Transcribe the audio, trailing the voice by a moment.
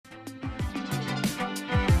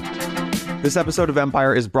This episode of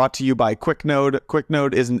Empire is brought to you by QuickNode.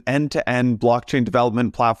 QuickNode is an end-to-end blockchain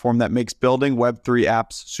development platform that makes building Web3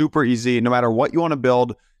 apps super easy. No matter what you want to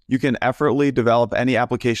build, you can effortlessly develop any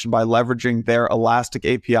application by leveraging their elastic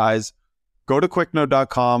APIs. Go to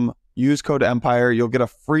quicknode.com, use code Empire. You'll get a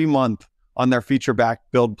free month on their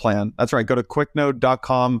feature-backed build plan. That's right, go to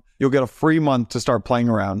quicknode.com. You'll get a free month to start playing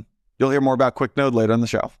around. You'll hear more about QuickNode later in the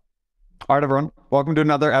show. All right, everyone. Welcome to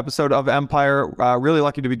another episode of Empire. Really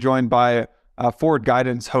lucky to be joined by Forward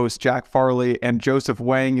Guidance host Jack Farley and Joseph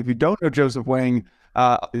Wang. If you don't know Joseph Wang,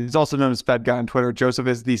 he's also known as Fed Guy on Twitter. Joseph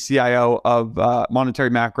is the CIO of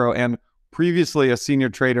Monetary Macro and previously a senior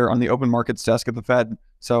trader on the open markets desk at the Fed.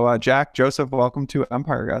 So Jack, Joseph, welcome to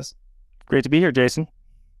Empire, guys. Great to be here, Jason.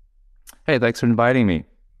 Hey, thanks for inviting me.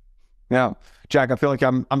 Yeah. Jack, I feel like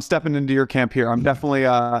I'm stepping into your camp here. I'm definitely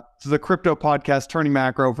this is a crypto podcast turning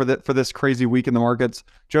macro for this crazy week in the markets.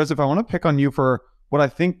 Joseph, I want to pick on you for what I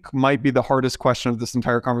think might be the hardest question of this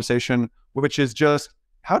entire conversation, which is just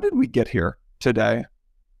how did we get here today?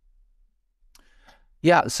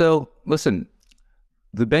 Yeah, so listen,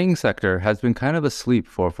 the banking sector has been kind of asleep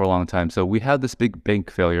for a long time. So we had this big bank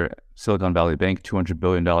failure, Silicon Valley Bank, $200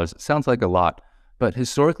 billion. It sounds like a lot, but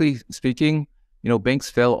historically speaking, banks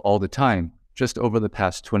fail all the time. Just over the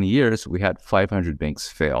past 20 years, we had 500 banks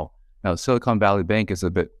fail. Now, Silicon Valley Bank is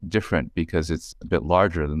a bit different because it's a bit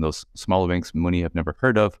larger than those smaller banks many have never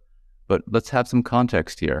heard of. But let's have some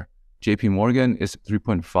context here. JP Morgan is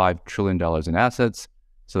 $3.5 trillion in assets.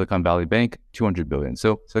 Silicon Valley Bank, $200 billion.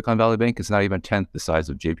 So Silicon Valley Bank is not even a tenth the size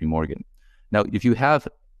of JP Morgan. Now, if you have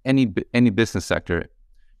any business sector,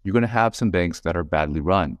 you're going to have some banks that are badly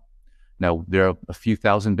run. Now, there are a few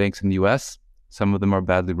thousand banks in the US. Some of them are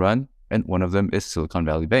badly run, and one of them is Silicon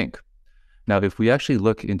Valley Bank. Now, if we actually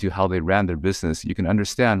look into how they ran their business, you can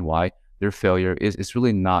understand why their failure is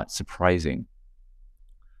really not surprising.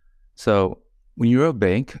 So when you're a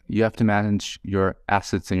bank, you have to manage your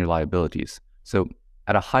assets and your liabilities. So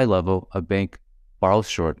at a high level, a bank borrows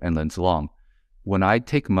short and lends long. When I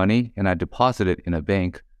take money and I deposit it in a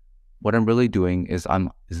bank, what I'm really doing is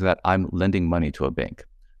that I'm lending money to a bank.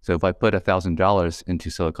 So if I put $1,000 into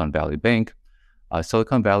Silicon Valley Bank,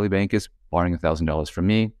 Silicon Valley Bank is borrowing $1,000 from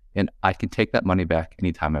me, and I can take that money back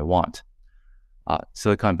anytime I want.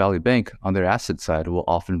 Silicon Valley Bank, on their asset side, will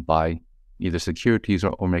often buy either securities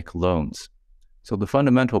or make loans. So the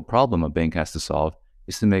fundamental problem a bank has to solve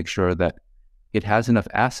is to make sure that it has enough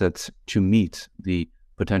assets to meet the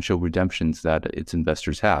potential redemptions that its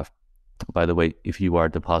investors have. By the way, if you are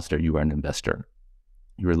a depositor, you are an investor.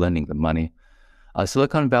 You are lending them money.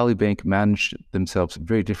 Silicon Valley Bank managed themselves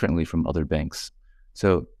very differently from other banks.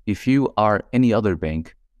 So if you are any other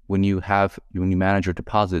bank, when you manage your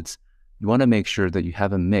deposits, you want to make sure that you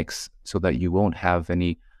have a mix so that you won't have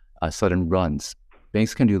any sudden runs.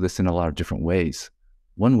 Banks can do this in a lot of different ways.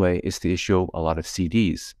 One way is to issue a lot of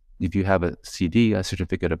CDs. If you have a CD, a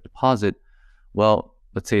certificate of deposit, well,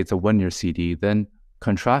 let's say it's a 1-year CD, then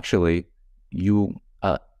contractually,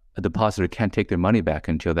 a depositor can't take their money back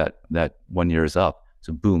until that 1 year is up.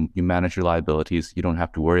 So boom, you manage your liabilities. You don't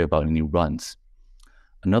have to worry about any runs.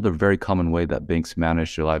 Another very common way that banks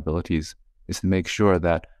manage their liabilities is to make sure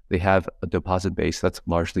that they have a deposit base that's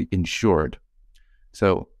largely insured.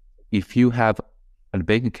 So if you have a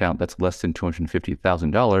bank account that's less than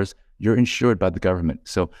 $250,000, you're insured by the government.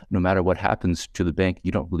 So no matter what happens to the bank,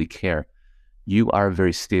 you don't really care. You are a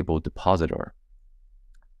very stable depositor.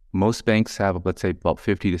 Most banks have, let's say, about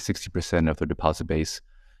 50 to 60% of their deposit base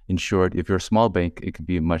insured. If you're a small bank, it could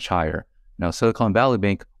be much higher. Now, Silicon Valley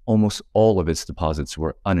Bank, almost all of its deposits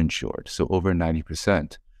were uninsured, so over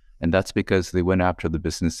 90%. And that's because they went after the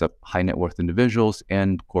business of high net worth individuals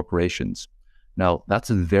and corporations. Now, that's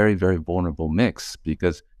a very, very vulnerable mix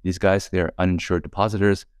because these guys, they're uninsured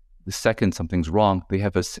depositors. The second something's wrong, they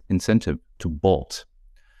have an incentive to bolt.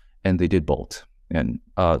 And they did bolt. And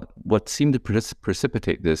what seemed to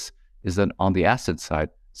precipitate this is that on the asset side,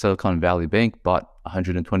 Silicon Valley Bank bought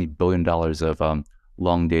 $120 billion of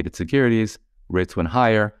long-dated securities. Rates went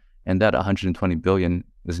higher, and that $120 billion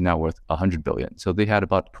is now worth $100 billion. So they had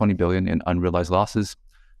about $20 billion in unrealized losses.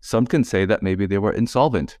 Some can say that maybe they were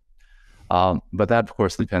insolvent. But that, of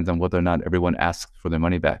course, depends on whether or not everyone asks for their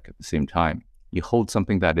money back at the same time. You hold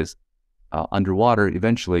something that is underwater,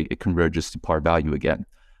 eventually it converges to par value again.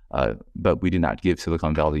 But we did not give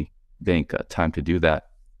Silicon Valley Bank time to do that.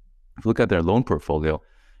 If you look at their loan portfolio,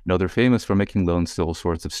 they're famous for making loans to all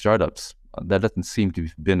sorts of startups. That doesn't seem to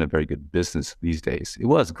have been a very good business these days. It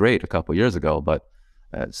was great a couple of years ago, but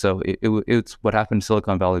so it's what happened to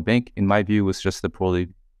Silicon Valley Bank, in my view, was just the poorly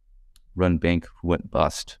run bank who went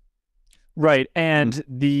bust. Right. And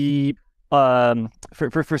the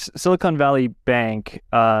for Silicon Valley Bank,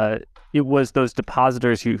 it was those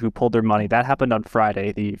depositors who pulled their money. That happened on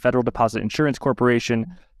Friday. The Federal Deposit Insurance Corporation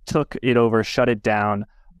took it over, shut it down.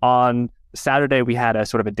 On Saturday, we had a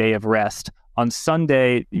sort of a day of rest. On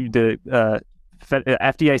Sunday, the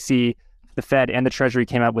FDIC, the Fed, and the Treasury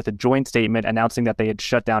came out with a joint statement announcing that they had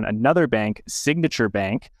shut down another bank, Signature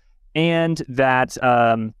Bank, and that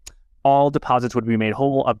all deposits would be made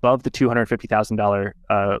whole above the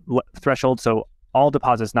 $250,000 threshold. So all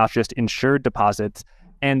deposits, not just insured deposits.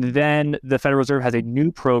 And then the Federal Reserve has a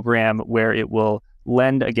new program where it will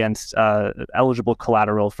lend against eligible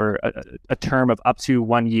collateral for a term of up to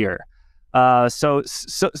 1 year. So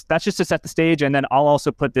that's just to set the stage. And then I'll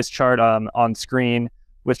also put this chart on screen,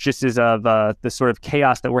 which just is of the sort of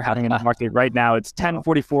chaos that we're having in the market right now. It's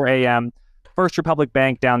 10:44 a.m. First Republic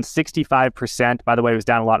Bank down 65%. By the way, it was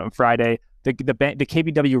down a lot on Friday. The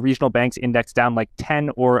KBW regional banks index down like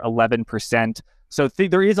 10 or 11%. So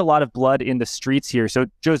there is a lot of blood in the streets here. So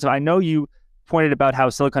Joseph, I know you pointed about how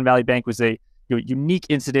Silicon Valley Bank was a unique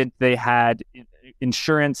incident. They had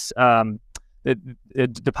insurance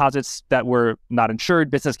deposits that were not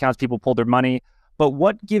insured, business accounts, people pulled their money. But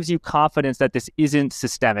what gives you confidence that this isn't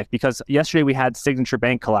systemic? Because yesterday we had Signature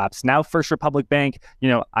Bank collapse. Now First Republic Bank,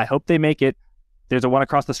 I hope they make it. There's a one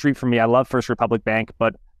across the street from me. I love First Republic Bank,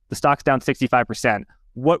 but the stock's down 65%.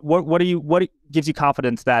 What gives you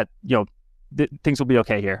confidence that things will be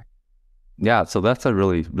okay here? Yeah, so that's a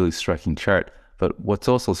really, really striking chart. But what's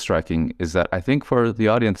also striking is that I think for the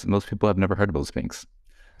audience, most people have never heard of those banks.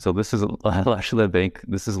 So this is actually a bank.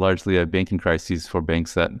 This is largely a banking crisis for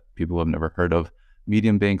banks that people have never heard of.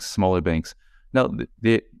 Medium banks, smaller banks. Now,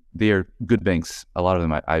 they are good banks. A lot of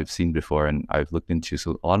them I've seen before and I've looked into.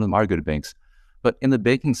 So a lot of them are good banks. But in the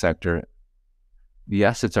banking sector, the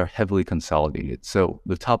assets are heavily consolidated. So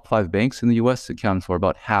the top 5 banks in the US account for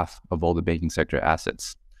about half of all the banking sector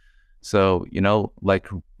assets. So, like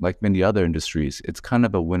many other industries, it's kind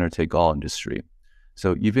of a winner-take-all industry.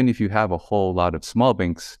 So even if you have a whole lot of small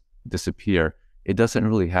banks disappear, it doesn't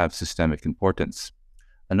really have systemic importance.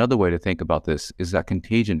 Another way to think about this is that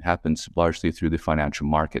contagion happens largely through the financial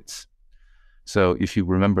markets. So if you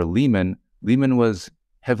remember Lehman was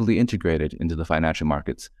heavily integrated into the financial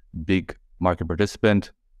markets. Big market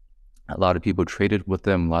participant, a lot of people traded with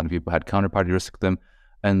them, a lot of people had counterparty risk with them,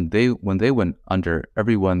 and when they went under,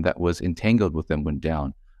 everyone that was entangled with them went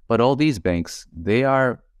down. But all these banks,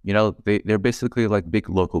 they're basically like big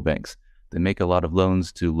local banks. They make a lot of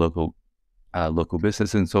loans to local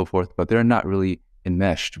businesses and so forth, but they're not really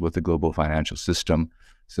enmeshed with the global financial system.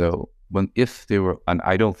 So if they were, and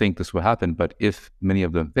I don't think this will happen, but if many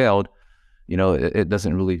of them failed, it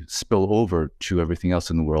doesn't really spill over to everything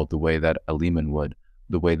else in the world the way that a Lehman would,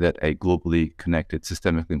 the way that a globally connected,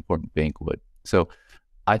 systemically important bank would. So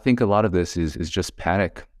I think a lot of this is just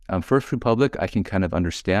panic. First Republic, I can kind of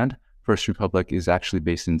understand. First Republic is actually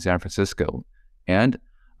based in San Francisco, and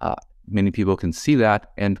many people can see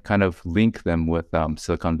that and kind of link them with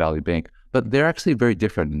Silicon Valley Bank, but they're actually very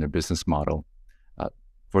different in their business model.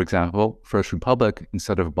 For example, First Republic,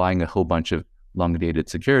 instead of buying a whole bunch of long-dated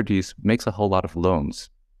securities, makes a whole lot of loans.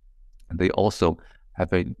 And they also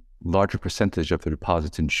have a larger percentage of their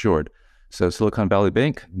deposits insured. So Silicon Valley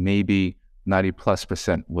Bank, maybe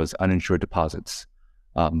 90+% was uninsured deposits.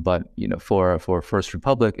 But for First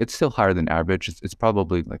Republic, it's still higher than average. It's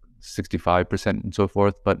probably like 65% and so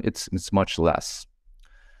forth, but it's much less.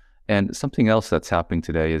 And something else that's happening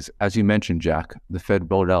today is, as you mentioned, Jack, the Fed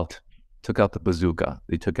took out the bazooka.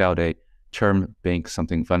 They took out a term bank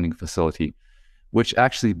something funding facility, which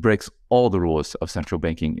actually breaks all the rules of central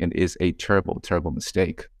banking and is a terrible, terrible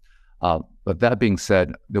mistake. But that being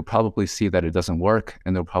said, they'll probably see that it doesn't work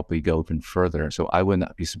and they'll probably go even further. So I would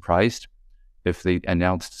not be surprised if they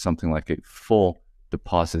announced something like a full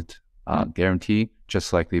deposit guarantee,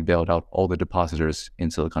 just like they bailed out all the depositors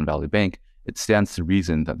in Silicon Valley Bank. It stands to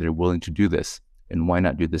reason that they're willing to do this. And why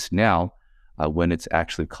not do this now when it's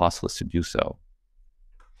actually costless to do so?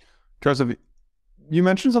 Joseph, you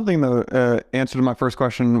mentioned something in the answer to my first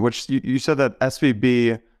question, which you said that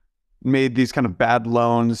SVB made these kind of bad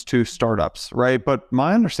loans to startups, right? But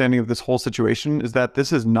my understanding of this whole situation is that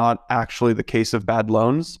this is not actually the case of bad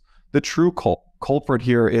loans. The true culprit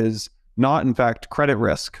here is not, in fact, credit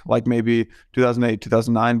risk, like maybe 2008,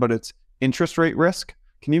 2009, but it's interest rate risk.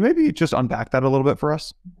 Can you maybe just unpack that a little bit for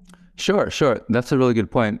us? Sure. That's a really good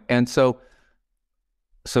point. And so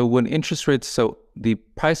when interest rates, so the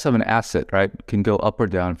price of an asset, right, can go up or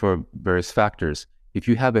down for various factors. If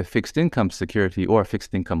you have a fixed income security or a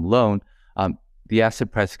fixed income loan, the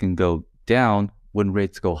asset price can go down when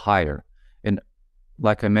rates go higher. And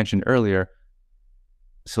like I mentioned earlier,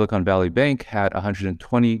 Silicon Valley Bank had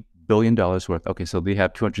 $120 billion worth. Okay, so they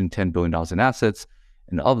have $210 billion in assets,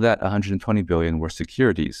 and of that, $120 billion were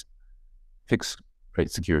securities, fixed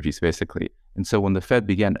rate securities, basically. And so when the Fed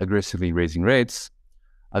began aggressively raising rates,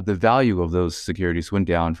 the value of those securities went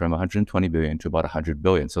down from 120 billion to about 100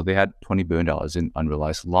 billion. So they had $20 billion in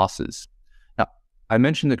unrealized losses. Now, I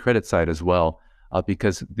mentioned the credit side as well,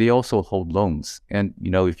 because they also hold loans. And,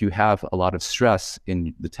 if you have a lot of stress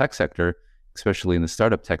in the tech sector, especially in the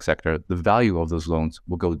startup tech sector, the value of those loans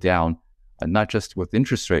will go down, not just with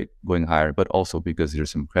interest rate going higher, but also because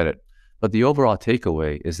there's some credit. But the overall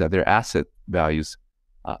takeaway is that their asset values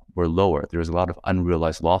were lower. There's a lot of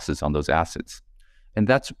unrealized losses on those assets. And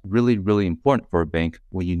that's really, really important for a bank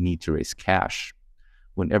when you need to raise cash.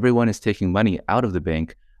 When everyone is taking money out of the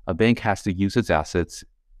bank, a bank has to use its assets,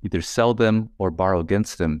 either sell them or borrow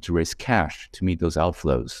against them to raise cash to meet those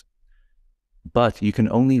outflows. But you can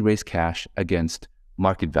only raise cash against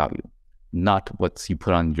market value, not what you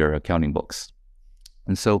put on your accounting books.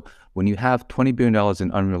 And so when you have $20 billion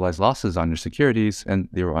in unrealized losses on your securities and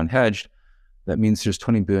they were unhedged, that means there's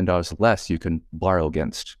 $20 billion less you can borrow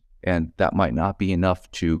against. And that might not be enough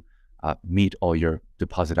to meet all your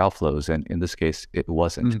deposit outflows. And in this case, it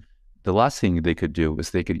wasn't. The last thing they could do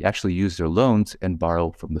is they could actually use their loans and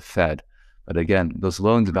borrow from the Fed. But again, those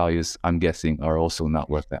loans values, I'm guessing, are also not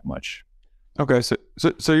worth that much. Okay,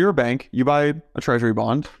 so you're a bank. You buy a treasury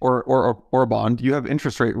bond or a bond. You have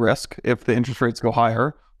interest rate risk if the interest rates go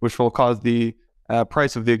higher, which will cause the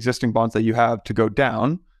price of the existing bonds that you have to go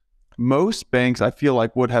down. Most banks, I feel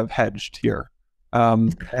like, would have hedged here.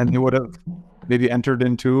 And they would have maybe entered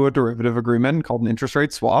into a derivative agreement called an interest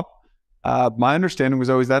rate swap. My understanding was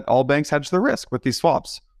always that all banks hedge their risk with these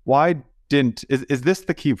swaps. Why didn't? Is this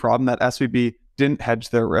the key problem, that SVB didn't hedge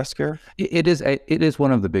their risk here? It is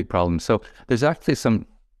one of the big problems. So there's actually so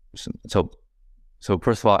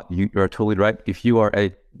first of all, you are totally right. If you are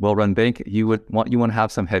a well-run bank, you want to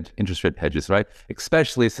have some interest rate hedges, right?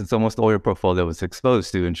 Especially since almost all your portfolio is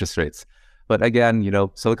exposed to interest rates. But again,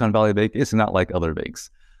 Silicon Valley Bank is not like other banks.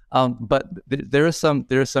 But there is some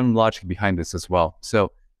logic behind this as well.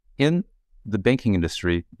 So in the banking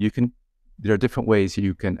industry, there are different ways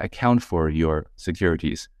you can account for your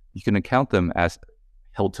securities. You can account them as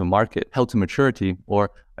held to maturity,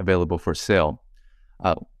 or available for sale.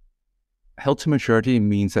 Held to maturity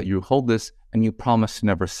means that you hold this and you promise to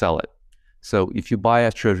never sell it. So if you buy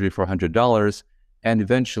a treasury for $100 and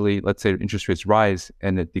eventually, let's say interest rates rise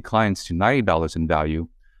and it declines to $90 in value,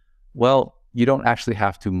 well, you don't actually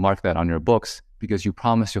have to mark that on your books because you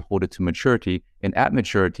promise to hold it to maturity. And at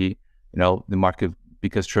maturity, the market,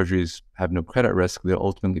 because treasuries have no credit risk, they'll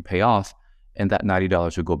ultimately pay off, and that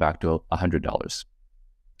 $90 will go back to $100.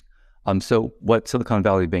 So what Silicon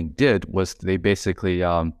Valley Bank did was they basically,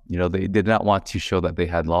 they did not want to show that they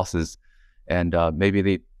had losses, and maybe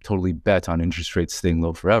they totally bet on interest rates staying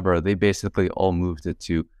low forever. They basically all moved it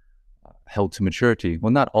to held to maturity.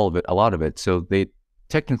 Well, not all of it, a lot of it. So they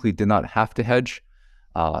technically did not have to hedge,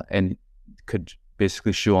 and could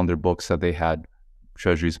basically show on their books that they had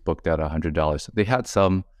treasuries booked at $100. They had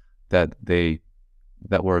some that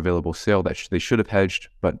were available sale that they should have hedged,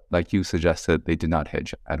 but like you suggested, they did not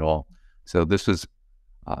hedge at all. So this was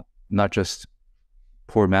not just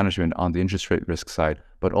poor management on the interest rate risk side,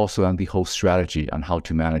 but also on the whole strategy on how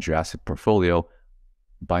to manage your asset portfolio,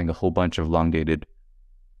 buying a whole bunch of long-dated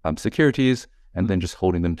securities and then just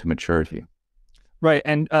holding them to maturity. Right.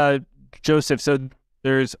 And Joseph, so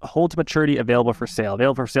there's hold to maturity, available for sale.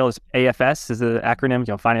 Available for sale is AFS, is the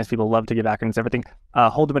acronym. Finance people love to give acronyms, everything.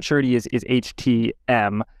 Hold to maturity is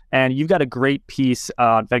HTM. And you've got a great piece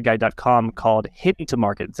on fedguide.com called hidden to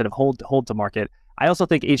market instead of hold to market. I also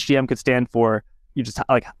think HTM could stand for you just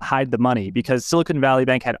like hide the money, because Silicon Valley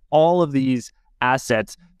Bank had all of these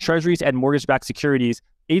assets, treasuries and mortgage-backed securities,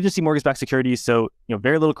 agency mortgage-backed securities. So,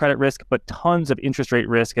 very little credit risk, but tons of interest rate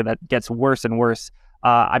risk, and that gets worse and worse.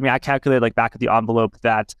 I calculated like back of the envelope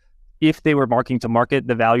that if they were marking to market,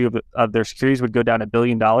 the value of their securities would go down $1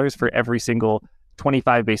 billion for every single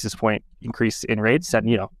 25 basis point increase in rates. And,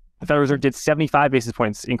 the Federal Reserve did 75 basis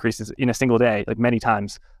points increases in a single day, like many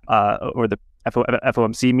times, or the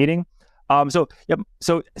FOMC meeting. So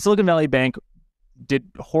Silicon Valley Bank did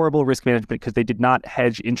horrible risk management because they did not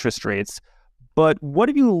hedge interest rates. But what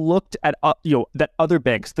have you looked at, that other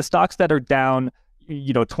banks, the stocks that are down,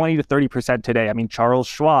 20 to 30% today? Charles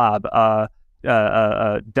Schwab,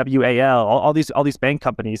 WAL, all these bank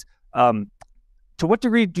companies. To what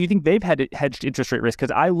degree do you think they've had hedged interest rate risk?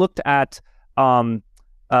 Because I looked at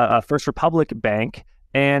First Republic Bank,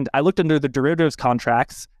 and I looked under the derivatives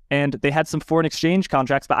contracts, and they had some foreign exchange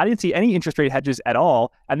contracts, but I didn't see any interest rate hedges at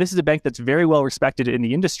all. And this is a bank that's very well respected in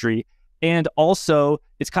the industry. And also,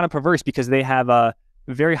 it's kind of perverse because they have a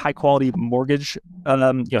very high quality mortgage.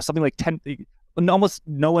 Something like almost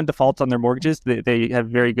no one defaults on their mortgages. They have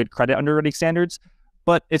very good credit underwriting standards,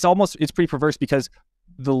 but it's pretty perverse because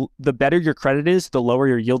the better your credit is, the lower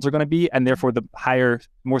your yields are going to be, and therefore the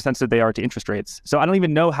more sensitive they are to interest rates. So I don't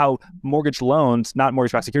even know how mortgage loans, not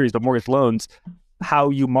mortgage-backed securities, but mortgage loans,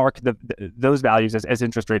 how you mark those values as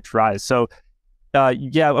interest rates rise. So how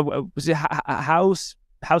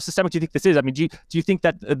systemic do you think this is? I mean, do you think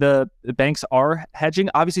that the banks are hedging?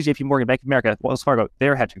 Obviously, JP Morgan, Bank of America, Wells Fargo,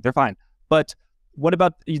 they're hedging. They're fine. But what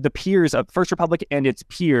about the peers of First Republic and its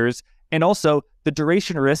peers? And also the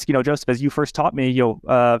duration risk, Joseph, as you first taught me,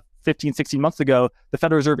 15, 16 months ago, the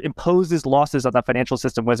Federal Reserve imposes losses on the financial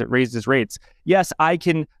system as it raises rates. Yes, I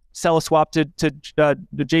can sell a swap to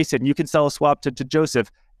Jason. You can sell a swap to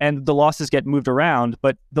Joseph, and the losses get moved around,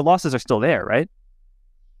 but the losses are still there, right?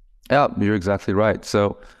 Yeah, you're exactly right.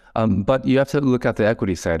 So, but you have to look at the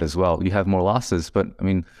equity side as well. You have more losses, but I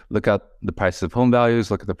mean, look at the price of home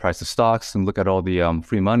values, look at the price of stocks, and look at all the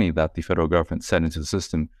free money that the federal government sent into the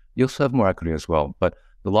system. You also have more equity as well, but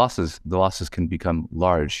the losses can become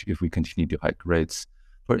large if we continue to hike rates.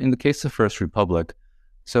 But in the case of First Republic,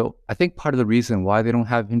 so I think part of the reason why they don't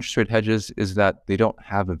have interest rate hedges is that they don't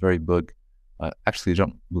have a very big, actually they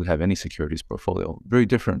don't really have any securities portfolio. Very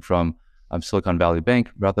different from Silicon Valley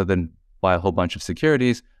Bank. Rather than buy a whole bunch of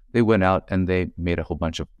securities, they went out and they made a whole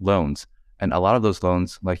bunch of loans. And a lot of those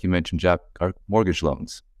loans, like you mentioned, Jeff, are mortgage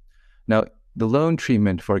loans. Now, the loan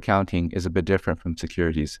treatment for accounting is a bit different from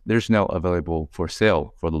securities. There's no available for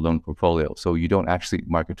sale for the loan portfolio. So you don't actually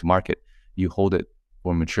market to market. You hold it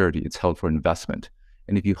for maturity. It's held for investment.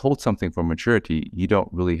 And if you hold something for maturity, you don't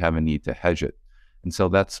really have a need to hedge it. And so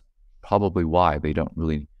that's probably why they don't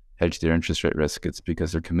really hedge their interest rate risk. It's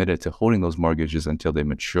because they're committed to holding those mortgages until they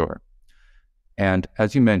mature. And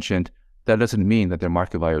as you mentioned, that doesn't mean that their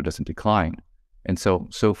market value doesn't decline. And so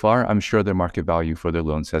far, I'm sure their market value for their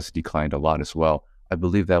loans has declined a lot as well. I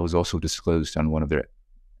believe that was also disclosed on one of their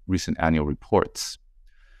recent annual reports.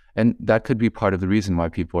 And that could be part of the reason why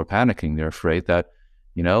people are panicking. They're afraid that,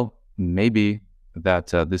 maybe that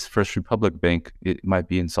this First Republic Bank, it might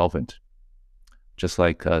be insolvent, just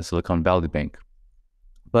like Silicon Valley Bank.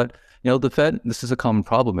 But, the Fed, this is a common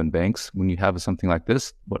problem in banks. When you have something like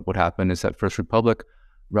this, what would happen is that First Republic,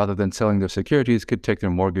 rather than selling their securities, could take their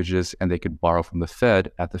mortgages and they could borrow from the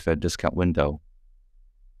Fed at the Fed discount window.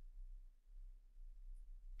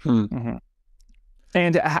 Mm-hmm.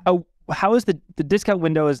 And how is the discount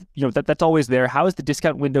window is, that's always there. How is the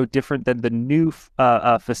discount window different than the new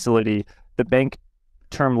facility, the bank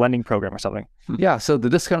term lending program or something? Yeah, so the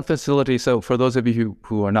discount facility, so for those of you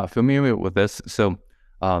who are not familiar with this, so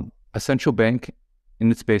a central bank in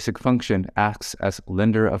its basic function acts as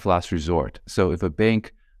lender of last resort. So if a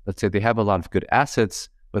bank, let's say they have a lot of good assets,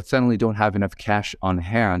 but suddenly don't have enough cash on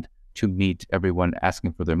hand to meet everyone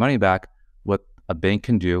asking for their money back, what a bank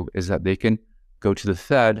can do is that they can go to the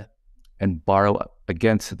Fed and borrow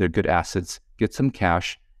against their good assets, get some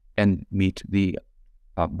cash, and meet the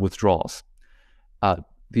withdrawals.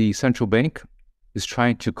 The central bank is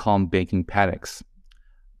trying to calm banking panics.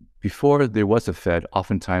 Before there was a Fed,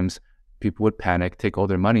 oftentimes people would panic, take all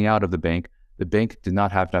their money out of the bank. The bank did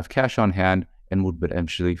not have enough cash on hand and would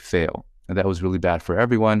eventually fail. And that was really bad for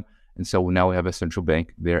everyone. And so now we have a central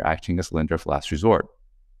bank. They're acting as lender of last resort.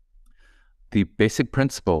 The basic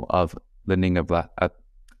principle of lending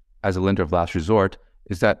as a lender of last resort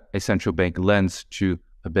is that a central bank lends to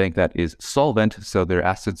a bank that is solvent, so their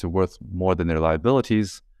assets are worth more than their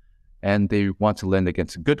liabilities, and they want to lend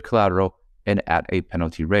against good collateral and at a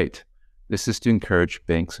penalty rate. This is to encourage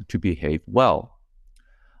banks to behave well.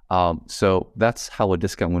 So that's how a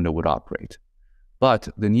discount window would operate. But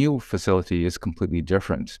the new facility is completely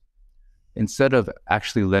different. Instead of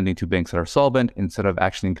actually lending to banks that are solvent, instead of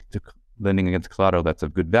actually lending against collateral that's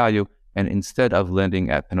of good value, and instead of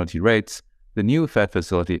lending at penalty rates, the new Fed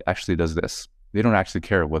facility actually does this. They don't actually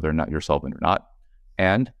care whether or not you're solvent or not,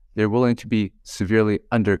 and they're willing to be severely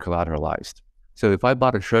under-collateralized. So if I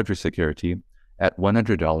bought a treasury security at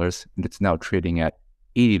 $100 and it's now trading at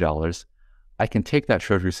 $80, I can take that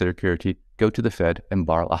treasury security, go to the Fed, and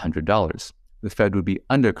borrow $100. The Fed would be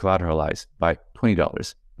under-collateralized by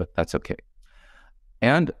 $20, but that's okay.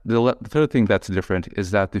 And the third thing that's different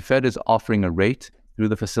is that the Fed is offering a rate through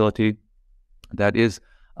the facility that is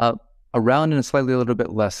around and slightly a little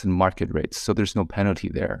bit less than market rates. So there's no penalty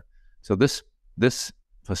there. So this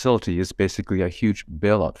facility is basically a huge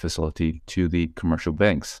bailout facility to the commercial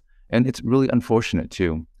banks. And it's really unfortunate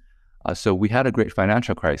too. So we had a great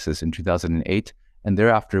financial crisis in 2008, and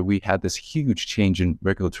thereafter we had this huge change in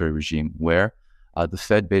regulatory regime where the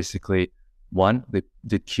Fed basically, one, they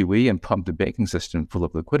did QE and pumped the banking system full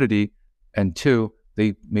of liquidity, and two,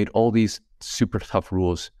 they made all these super tough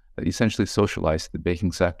rules that essentially socialized the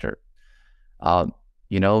banking sector.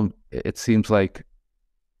 It seems like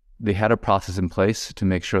they had a process in place to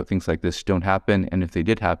make sure things like this don't happen, and if they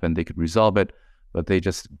did happen, they could resolve it, but they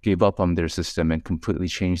just gave up on their system and completely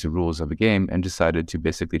changed the rules of the game and decided to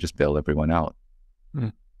basically just bail everyone out.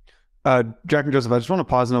 Jack and Joseph, I just want to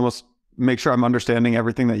pause and almost make sure I'm understanding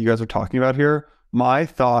everything that you guys are talking about here. My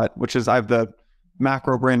thought, which is I have the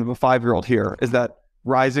macro brain of a 5-year-old here, is that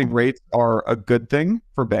rising rates are a good thing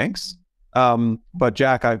for banks. But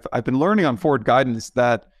Jack, I've been learning on forward guidance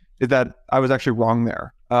that I was actually wrong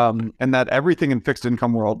there. And that everything in fixed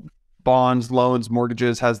income world, bonds, loans,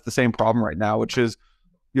 mortgages, has the same problem right now, which is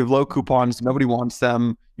you have low coupons, nobody wants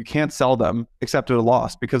them, you can't sell them except at a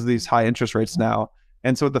loss because of these high interest rates now.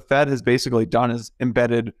 And so what the Fed has basically done is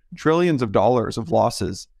embedded trillions of dollars of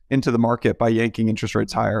losses into the market by yanking interest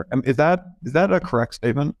rates higher. Is that a correct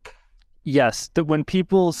statement? Yes. When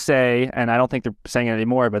people say, and I don't think they're saying it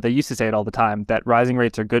anymore, but they used to say it all the time, that rising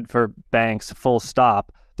rates are good for banks, full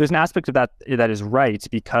stop. There's an aspect of that is right,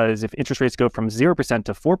 because if interest rates go from 0%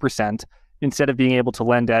 to 4%, instead of being able to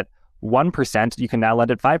lend at 1%, you can now lend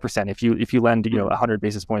at 5% if you lend 100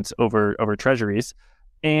 basis points over treasuries,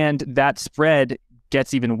 and that spread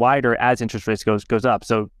gets even wider as interest rates goes up.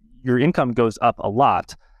 So your income goes up a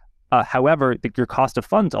lot. However, your cost of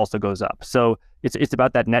funds also goes up. So it's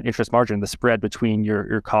about that net interest margin, the spread between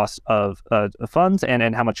your cost of funds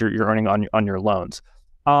and how much you're earning on your loans.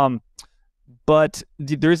 But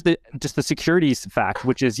there's just the securities fact,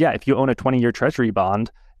 which is, if you own a 20-year treasury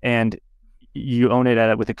bond and you own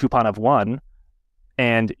it with a coupon of 1,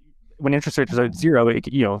 and when interest rates are at 0, it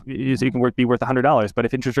can be worth $100. But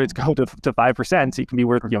if interest rates go to 5%, it can be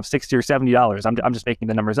worth $60 or $70. I'm just making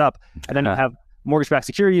the numbers up. And then you have mortgage-backed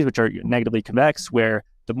securities, which are negatively convex, where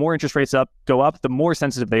the more interest rates go up, the more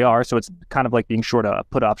sensitive they are. So it's kind of like being short a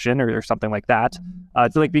put option or something like that.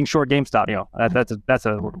 It's like being short GameStop. That's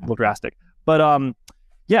a little drastic. But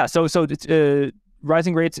so it's,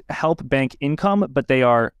 rising rates help bank income, but they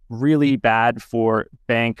are really bad for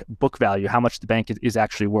bank book value, how much the bank is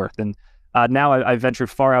actually worth. And now I've ventured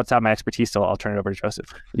far outside my expertise, so I'll turn it over to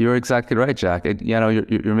Joseph. You're exactly right, Jack.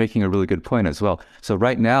 You're making a really good point as well. So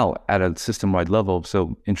right now, at a system-wide level,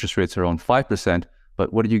 so interest rates are on 5%,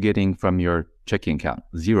 but what are you getting from your checking account?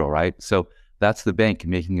 0, right? So that's the bank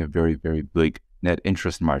making a very, very big net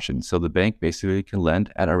interest margin. So the bank basically can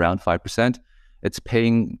lend at around 5%. It's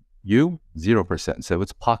paying you 0%. So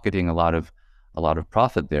it's pocketing a lot of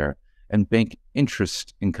profit there. And bank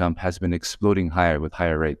interest income has been exploding higher with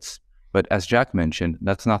higher rates. But as Jack mentioned,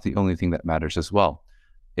 that's not the only thing that matters as well.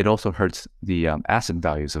 It also hurts the asset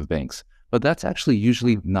values of banks. But that's actually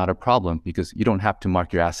usually not a problem because you don't have to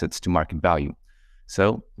mark your assets to market value.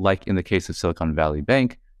 So like in the case of Silicon Valley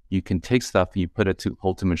Bank, you can take stuff, you put it to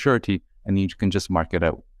hold to maturity, and you can just mark it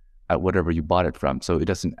out at whatever you bought it from. So it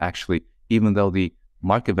doesn't actually, even though the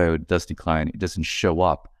market value does decline, it doesn't show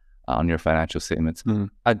up on your financial statements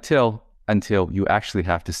until you actually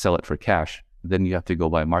have to sell it for cash. Then you have to go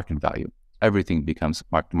by market value. Everything becomes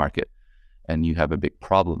market, and you have a big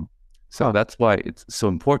problem. So that's why it's so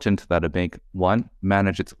important that a bank, 1,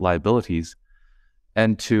 manage its liabilities,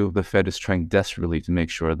 and 2, the Fed is trying desperately to make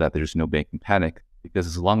sure that there's no banking panic, because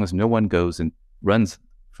as long as no one goes and runs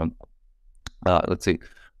from, let's say,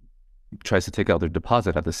 tries to take out their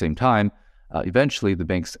deposit at the same time, eventually the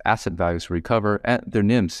bank's asset values will recover and their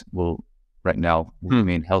NIMs will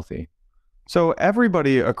remain healthy. So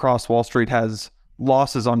everybody across Wall Street has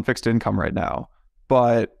losses on fixed income right now,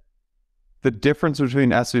 but the difference between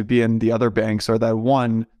SVB and the other banks are that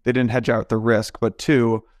 1, they didn't hedge out the risk, but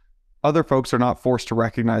 2, other folks are not forced to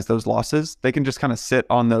recognize those losses. They can just kind of sit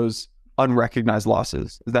on those unrecognized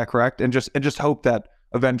losses. Is that correct? And just hope that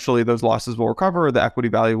eventually those losses will recover, or the equity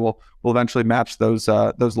value will eventually match those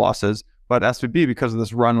losses. But SVB, because of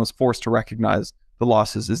this run, was forced to recognize the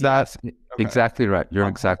losses. Is that okay? Exactly right? You're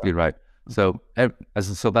exactly right. So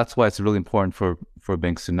that's why it's really important for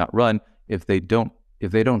banks to not run. If they don't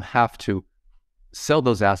have to sell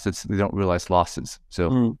those assets, they don't realize losses.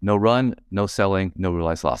 So no run, no selling, no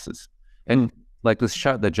realized losses. And like this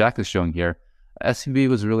chart that Jack is showing here, SVB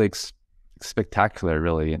was really spectacular,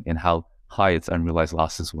 really, in how high its unrealized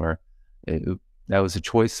losses were. That was a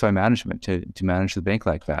choice by management to manage the bank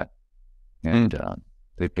like that, and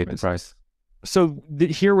they paid the price. So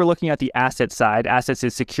here we're looking at the asset side. Assets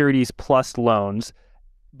is securities plus loans.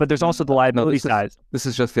 but there's also the liability side. This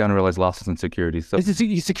is just the unrealized losses in securities. So. This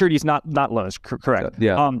is securities, not loans. Correct.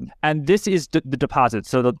 Yeah. And this is the deposits,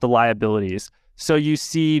 so the liabilities. So you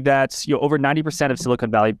see that over 90% of Silicon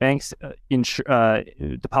Valley Bank's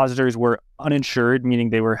depositors were uninsured, meaning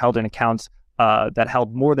they were held in accounts that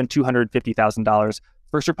held more than $250,000.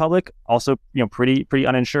 First Republic also pretty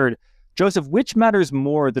uninsured. Joseph, which matters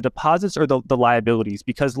more, the deposits or the liabilities?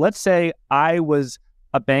 Because let's say I was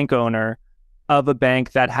a bank owner of a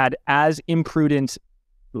bank that had as imprudent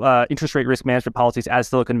interest rate risk management policies as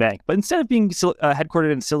Silicon Bank, but instead of being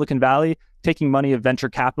headquartered in Silicon Valley, taking money of venture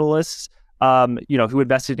capitalists, who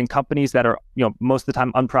invested in companies that are, most of the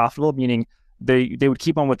time unprofitable, meaning they would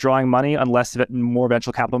keep on withdrawing money unless more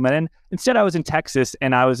venture capital went in. Instead, I was in Texas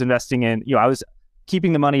and I was investing in, I was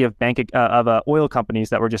keeping the money of oil companies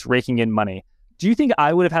that were just raking in money. Do you think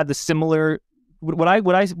I would have had the similar? Would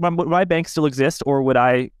my bank still exist, or would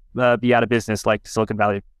I be out of business like Silicon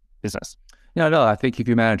Valley business? No. I think if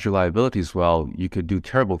you manage your liabilities well, you could do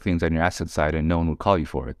terrible things on your asset side, and no one would call you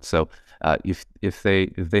for it. So, if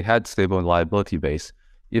they had stable liability base,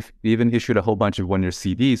 if they even issued a whole bunch of 1-year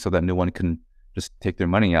CDs so that no one can just take their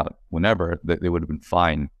money out whenever, they would have been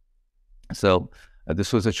fine. So.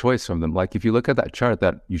 This was a choice from them. Like if you look at that chart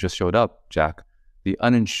that you just showed up, Jack, the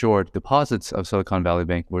uninsured deposits of Silicon Valley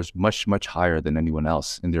Bank was much, much higher than anyone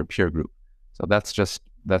else in their peer group. So that's just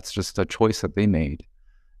a choice that they made.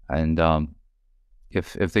 And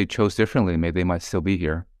if they chose differently, maybe they might still be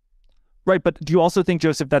here. Right. But do you also think,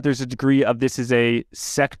 Joseph, that there's a degree of this is a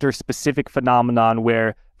sector-specific phenomenon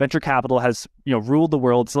where venture capital has, ruled the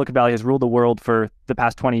world, Silicon Valley has ruled the world for the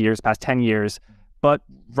past 20 years, past 10 years. But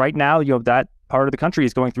right now, that part of the country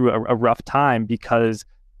is going through a rough time because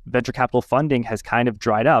venture capital funding has kind of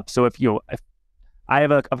dried up. So if I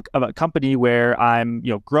have a company where I'm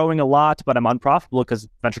growing a lot, but I'm unprofitable because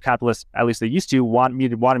venture capitalists, at least they used to, wanted me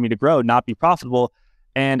to grow, not be profitable,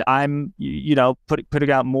 and I'm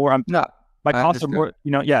putting out more. My costs are more.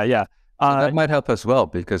 So that might help as well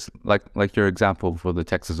because like your example for the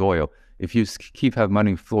Texas oil, if you keep having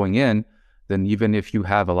money flowing in, then even if you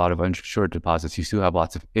have a lot of uninsured deposits, you still have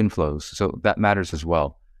lots of inflows. So that matters as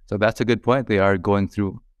well. So that's a good point. They are going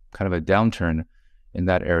through kind of a downturn in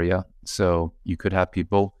that area. So you could have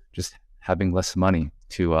people just having less money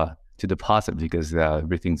to deposit because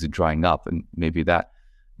everything's drying up, and maybe that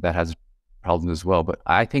has problems as well. But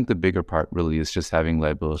I think the bigger part really is just having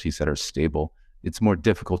liabilities that are stable. It's more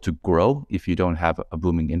difficult to grow if you don't have a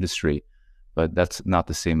booming industry, but that's not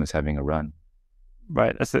the same as having a run.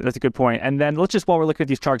 Right. That's a good point. And then let's just, while we're looking at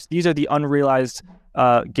these charts, these are the unrealized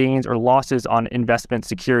gains or losses on investment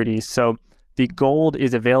securities. So the gold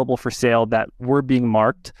is available for sale that were being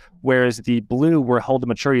marked, whereas the blue were held to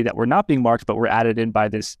maturity that were not being marked, but were added in by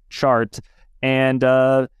this chart. And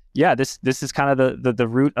this is kind of the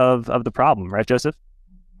root of the problem, right, Joseph?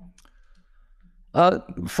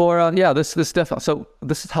 This definitely. So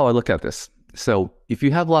this is how I look at this. So if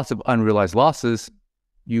you have lots of unrealized losses,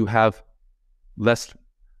 you have less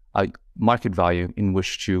market value in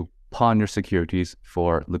which to pawn your securities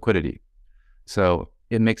for liquidity. So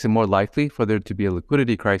it makes it more likely for there to be a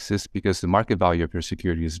liquidity crisis because the market value of your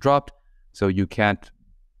security is dropped, so you can't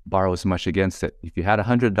borrow as much against it. If you had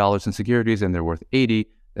 $100 in securities and they're worth 80,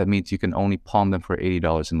 that means you can only pawn them for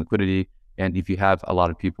 $80 in liquidity. And if you have a lot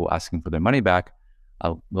of people asking for their money back,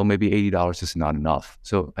 maybe $80 is not enough.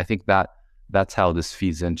 So I think that's how this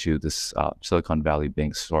feeds into this Silicon Valley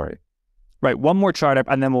Bank story. Right. One more chart up,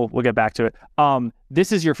 and then we'll get back to it.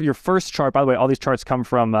 This is your first chart. By the way, all these charts come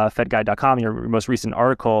from fedguide.com, your most recent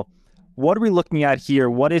article. What are we looking at here?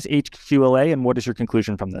 What is HQLA, and what is your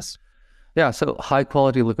conclusion from this? Yeah, so high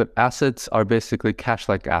quality liquid assets are basically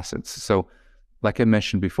cash-like assets. So like I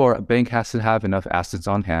mentioned before, a bank has to have enough assets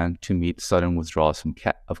on hand to meet sudden withdrawals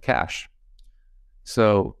of cash.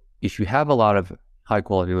 So if you have a lot of high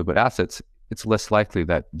quality liquid assets, it's less likely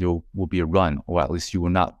that there will be a run, or at least you will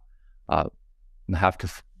not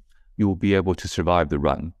you will be able to survive the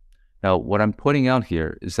run. Now, what I'm pointing out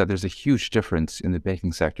here is that there's a huge difference in the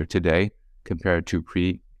banking sector today compared to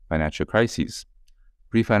pre-financial crises.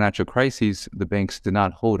 Pre-financial crises, the banks did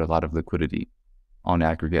not hold a lot of liquidity on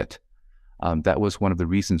aggregate. That was one of the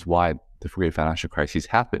reasons why the great financial crisis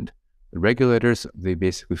happened. The regulators, they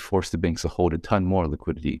basically forced the banks to hold a ton more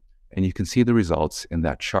liquidity, and you can see the results in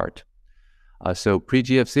that chart. So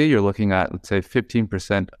pre-GFC, you're looking at, let's say,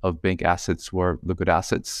 15% of bank assets were liquid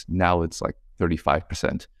assets. Now it's like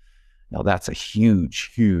 35%. Now that's a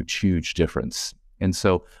huge, huge, huge difference. And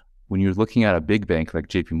so when you're looking at a big bank like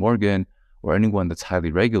JP Morgan or anyone that's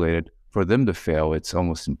highly regulated, for them to fail, it's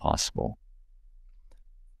almost impossible.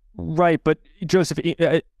 Right. But Joseph,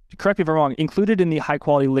 correct me if I'm wrong, included in the high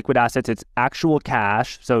quality liquid assets, it's actual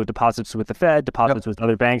cash, so deposits with the Fed, deposits with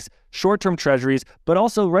other banks, short-term treasuries, but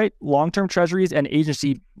also, right, long-term treasuries and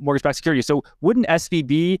agency mortgage-backed securities. So wouldn't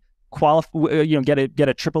SVB get a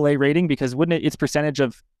AAA rating, because wouldn't its percentage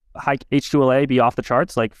of high H2LA be off the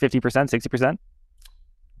charts, like 50%, 60%?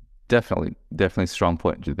 Definitely strong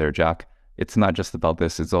point there, Jack. It's not just about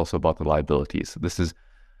this, it's also about the liabilities. This is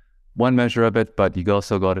one measure of it, but you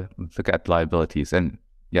also got to look at liabilities. And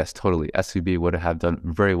yes, totally, SVB would have done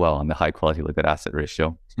very well on the high quality liquid asset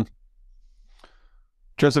ratio.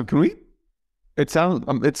 Joseph, it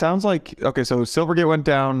sounds like, okay, so Silvergate went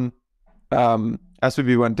down,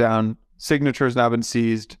 SVB went down, Signature's now been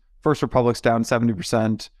seized, First Republic's down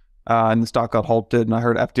 70%, and the stock got halted, and I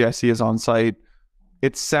heard FDIC is on site.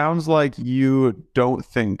 It sounds like you don't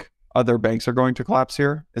think other banks are going to collapse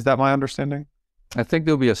here. Is that my understanding? I think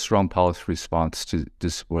there'll be a strong policy response to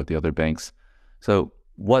support the other banks. So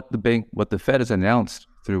what the Fed has announced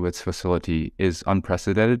through its facility is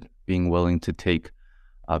unprecedented, being willing to take,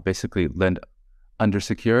 basically lend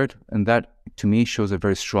undersecured. And that, to me, shows a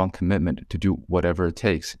very strong commitment to do whatever it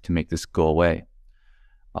takes to make this go away.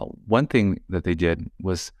 One thing that they did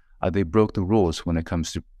was they broke the rules when it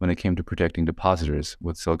came to protecting depositors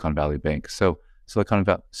with Silicon Valley Bank. So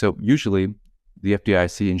usually the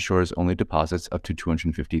FDIC insures only deposits up to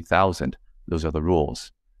 $250,000. Those are the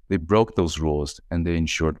rules. They broke those rules and they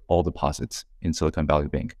insured all deposits in Silicon Valley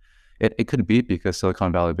Bank. It could be because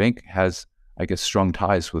Silicon Valley Bank has, I guess, strong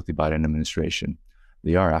ties with the Biden administration.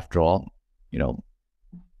 They are, after all,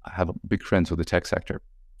 have big friends with the tech sector.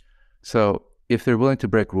 So if they're willing to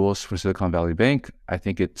break rules for Silicon Valley Bank, I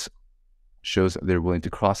think it shows that they're willing to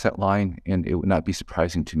cross that line, and it would not be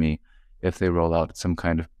surprising to me if they roll out some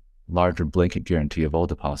kind of larger blanket guarantee of all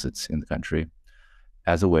deposits in the country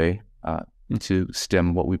as a way to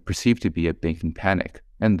stem what we perceive to be a banking panic.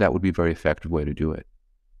 And that would be a very effective way to do it.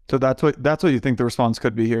 So that's what you think the response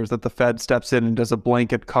could be here, is that the Fed steps in and does a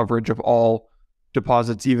blanket coverage of all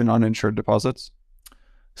deposits, even uninsured deposits?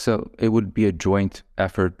 So it would be a joint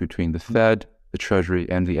effort between the Fed, the Treasury,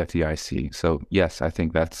 and the FDIC. So yes, I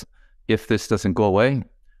think if this doesn't go away,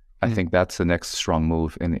 I think that's the next strong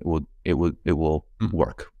move, and it will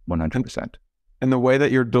work 100%. And the way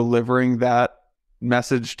that you're delivering that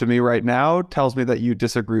message to me right now tells me that you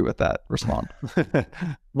disagree with that response.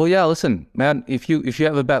 Well, yeah, listen, man, if you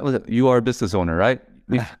have a bet, you are a business owner, right?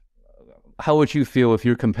 How would you feel if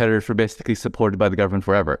your competitors were basically supported by the government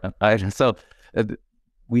forever? So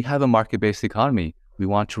we have a market-based economy. We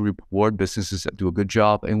want to reward businesses that do a good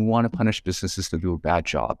job, and we want to punish businesses that do a bad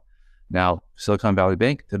job. Now, Silicon Valley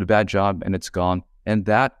Bank did a bad job, and it's gone, and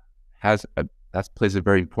that plays a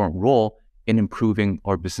very important role in improving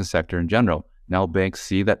our business sector in general. Now banks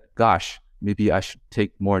see that, gosh, maybe I should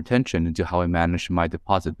take more attention into how I manage my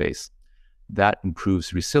deposit base. That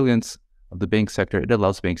improves resilience of the bank sector. It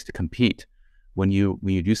allows banks to compete. When you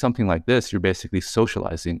do something like this, you're basically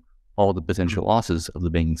socializing all the potential losses of the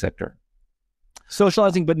banking sector.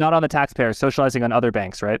 Socializing, but not on the taxpayers, socializing on other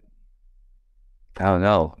banks, right?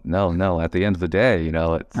 Oh, no. At the end of the day,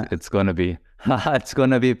 it's going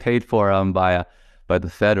to be paid for by the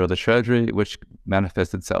Fed or the Treasury, which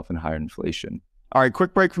manifests itself in higher inflation. All right,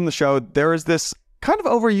 quick break from the show. There is this kind of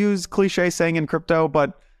overused cliche saying in crypto,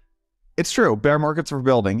 but it's true. Bear markets are for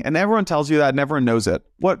building, and everyone tells you that, and everyone knows it.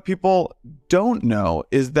 What people don't know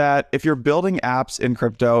is that if you're building apps in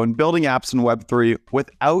crypto and building apps in Web3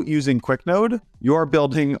 without using QuickNode, you are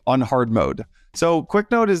building on hard mode. So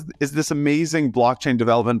QuickNode is this amazing blockchain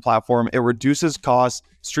development platform. It reduces costs,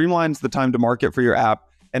 streamlines the time to market for your app,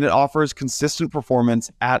 and it offers consistent performance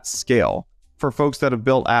at scale. For folks that have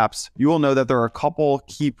built apps, you will know that there are a couple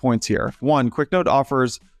key points here. One, QuickNode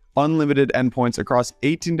offers unlimited endpoints across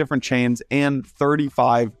 18 different chains and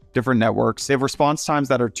 35 different networks. They have response times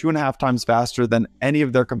that are 2.5 times faster than any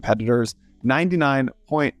of their competitors,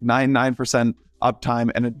 99.99%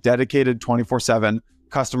 uptime, and a dedicated 24/7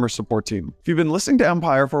 customer support team. If you've been listening to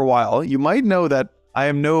Empire for a while, you might know that I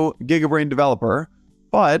am no GigaBrain developer,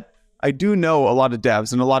 but I do know a lot of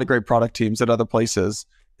devs and a lot of great product teams at other places.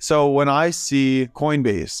 So when I see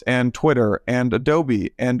Coinbase and Twitter and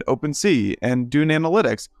Adobe and OpenSea and Dune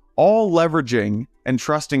Analytics all leveraging and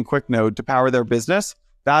trusting QuickNode to power their business,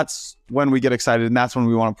 that's when we get excited, and that's when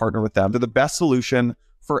we want to partner with them. They're the best solution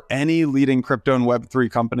for any leading crypto and Web3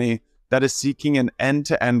 company that is seeking an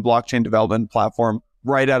end-to-end blockchain development platform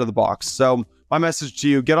right out of the box. So my message to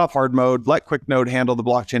you, get off hard mode, let QuickNode handle the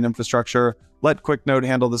blockchain infrastructure, let QuickNode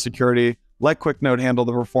handle the security, let QuickNode handle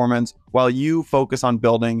the performance, while you focus on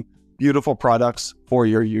building beautiful products for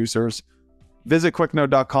your users. Visit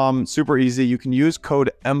quicknode.com, super easy. You can use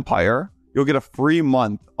code EMPIRE you'll get a free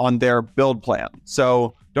month on their build plan.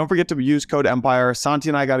 So don't forget to use code Empire. Santi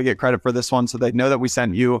and I got to get credit for this one so they know that we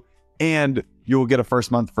sent you, and you will get a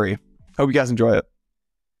first month free. Hope you guys enjoy it.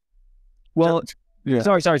 Well,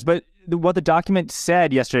 sorry, but what the document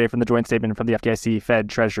said yesterday from the joint statement from the FDIC, Fed,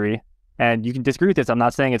 Treasury, and you can disagree with this, I'm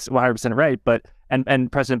not saying it's 100% right, but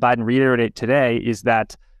and President Biden reiterated today, is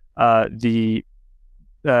that the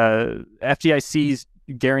FDIC's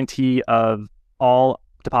guarantee of all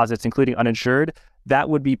deposits, including uninsured, that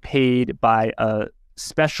would be paid by a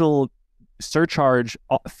special surcharge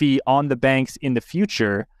fee on the banks in the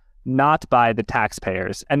future, not by the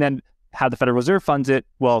taxpayers. And then how the Federal Reserve funds it,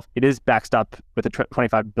 well, it is backstopped with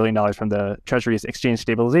 $25 billion from the Treasury's Exchange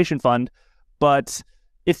Stabilization Fund, but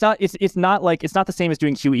it's not the same as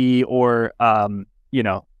doing QE or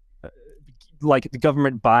like the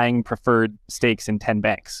government buying preferred stakes in 10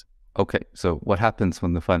 banks. Okay, so what happens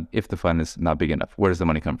when if the fund is not big enough? Where does the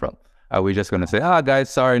money come from? Are we just going to say, guys,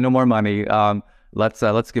 sorry, no more money.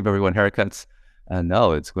 Let's give everyone haircuts.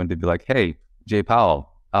 No, it's going to be like, hey, Jay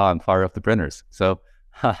Powell, fire up the printers. So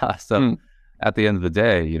at the end of the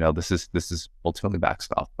day, this is ultimately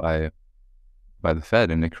backstopped by the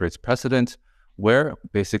Fed, and it creates precedent where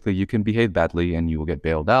basically you can behave badly and you will get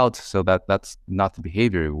bailed out. So that's not the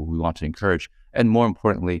behavior we want to encourage. And more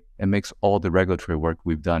importantly, it makes all the regulatory work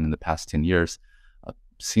we've done in the past 10 years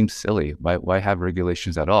seem silly. Why have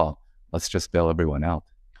regulations at all? Let's just bail everyone out.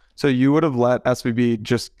 So you would have let SVB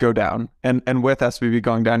just go down, and with SVB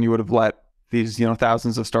going down, you would have let these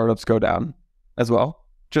thousands of startups go down as well,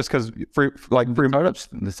 just because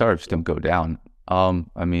the startups don't go down.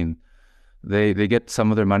 I mean, they get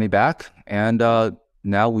some of their money back, and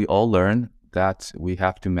now we all learn that we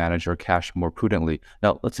have to manage our cash more prudently.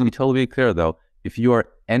 Now, let's be totally clear, though. If you are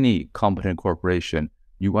any competent corporation,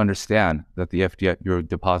 you understand that your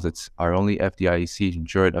deposits are only FDIC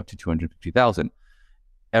insured up to $250,000.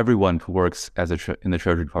 Everyone who works in the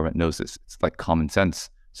Treasury Department knows this. It's like common sense.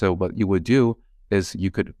 So what you would do is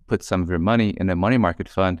you could put some of your money in a money market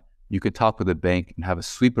fund. You could talk with a bank and have a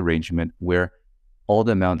sweep arrangement where all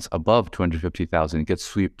the amounts above $250,000 get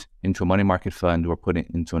swept into a money market fund or put it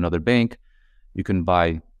into another bank. You can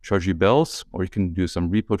buy Treasury bills, or you can do some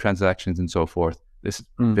repo transactions and so forth. This is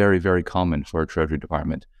very, very common for a Treasury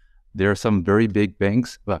Department. There are some very big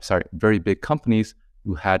very big companies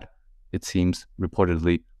who had, it seems,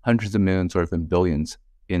 reportedly hundreds of millions or even billions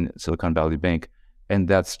in Silicon Valley Bank. And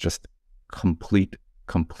that's just complete,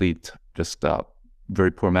 just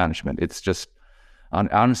very poor management. It's just,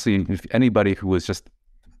 honestly, if anybody who was just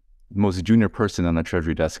the most junior person on the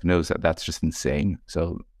Treasury desk knows that that's just insane.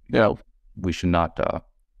 So, we should not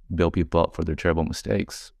bill people up for their terrible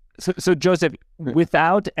mistakes. So Joseph,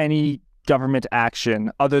 without any government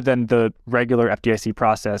action other than the regular FDIC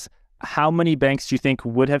process, how many banks do you think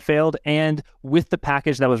would have failed? And with the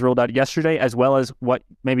package that was rolled out yesterday, as well as what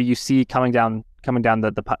maybe you see coming down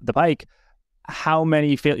the pike, how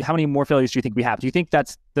many more failures do you think we have? Do you think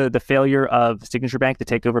that's the failure of Signature Bank to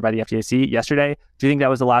take over by the FDIC yesterday? Do you think that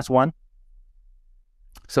was the last one?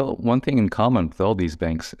 So one thing in common with all these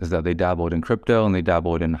banks is that they dabbled in crypto and they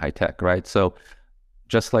dabbled in high tech, right? So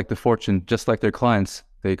just like their clients,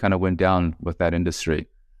 they kind of went down with that industry.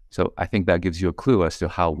 So I think that gives you a clue as to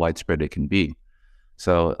how widespread it can be.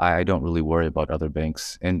 So I don't really worry about other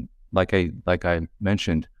banks. And like I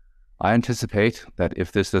mentioned, I anticipate that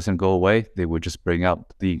if this doesn't go away, they would just bring out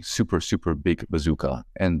the super, super big bazooka,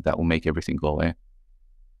 and that will make everything go away.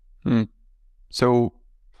 So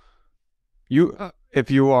if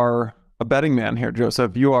you are a betting man here,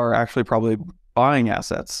 Joseph, you are actually probably buying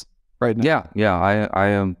assets right now. Yeah, I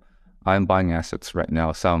am buying assets right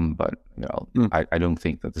now, some, but I don't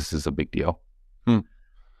think that this is a big deal. Go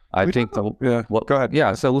ahead.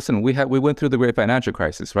 Yeah, so listen, we went through the great financial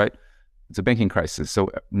crisis, right? It's a banking crisis. So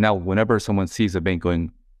now whenever someone sees a bank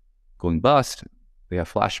going bust, they have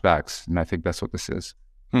flashbacks, and I think that's what this is.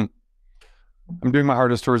 I'm doing my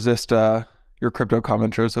hardest to resist your crypto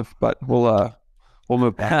comment, Joseph, but we'll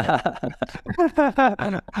move back.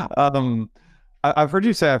 I've heard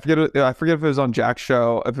you say, I forget if it was on Jack's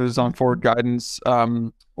show, if it was on Forward Guidance,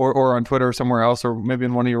 or on Twitter or somewhere else, or maybe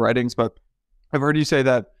in one of your writings, but I've heard you say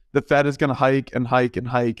that the Fed is going to hike and hike and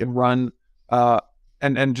hike and run,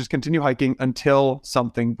 and just continue hiking until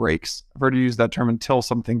something breaks. I've heard you use that term, until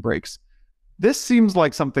something breaks. This seems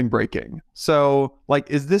like something breaking. So,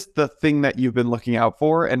 is this the thing that you've been looking out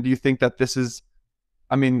for? And do you think that this is,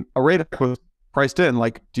 a rate hike was priced in?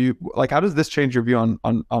 How does this change your view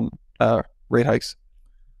on rate hikes?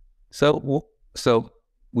 So if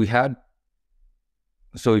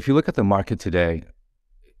you look at the market today,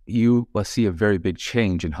 you will see a very big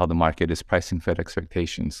change in how the market is pricing Fed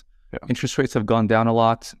expectations. Yeah. Interest rates have gone down a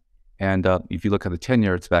lot. And if you look at the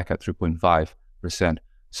 10-year, it's back at 3.5%.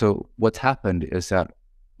 So what's happened is that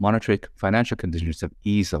monetary financial conditions have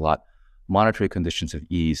eased a lot. Monetary conditions have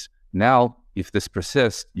eased. Now, if this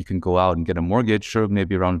persists, you can go out and get a mortgage, sure,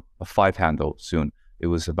 maybe around a 5 handle soon. It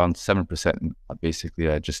was around 7%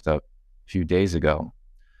 basically just a few days ago.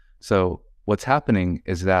 So what's happening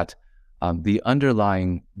is that the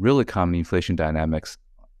underlying real economy inflation dynamics,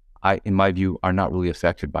 in my view, are not really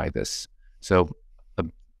affected by this. So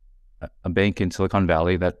a bank in Silicon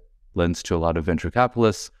Valley that lends to a lot of venture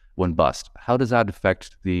capitalists went bust. How does that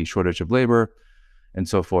affect the shortage of labor and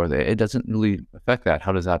so forth? It doesn't really affect that.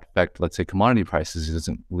 How does that affect, let's say, commodity prices? It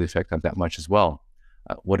doesn't really affect that much as well.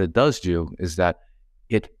 What it does do is that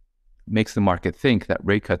it makes the market think that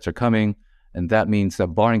rate cuts are coming, and that means that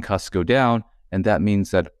borrowing costs go down, and that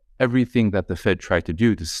means that everything that the Fed tried to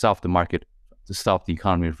do to stop the market, to stop the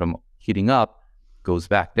economy from heating up, goes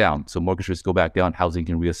back down. So mortgage rates go back down, housing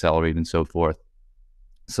can reaccelerate and so forth.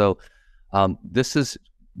 So this is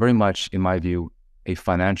very much, in my view, a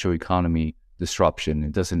financial economy disruption.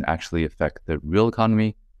 It doesn't actually affect the real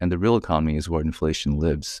economy, and the real economy is where inflation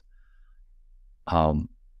lives.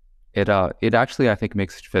 It actually, I think,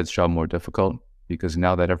 makes the Fed's job more difficult, because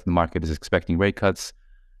now that the market is expecting rate cuts,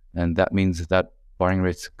 and that means that borrowing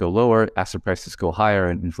rates go lower, asset prices go higher,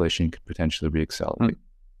 and inflation could potentially reaccelerate.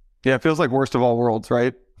 Yeah, it feels like worst of all worlds,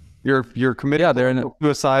 right? You're committed to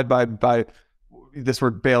suicide by this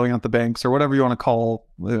word bailing out the banks or whatever you want to call,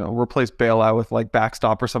 replace bailout with like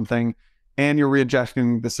backstop or something, and you're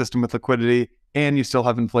reinjecting the system with liquidity, and you still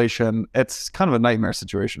have inflation. It's kind of a nightmare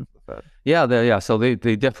situation for the Fed. Yeah. So they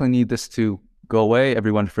definitely need this to go away.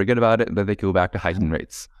 Everyone forget about it, and then they can go back to hiking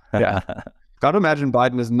rates. Yeah. Got to imagine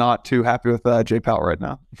Biden is not too happy with Jay Powell right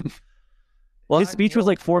now. Well, his speech was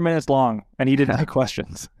like 4 minutes long, and he didn't take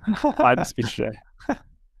questions. Biden's speech today.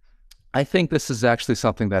 I think this is actually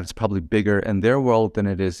something that is probably bigger in their world than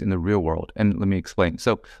it is in the real world. And let me explain.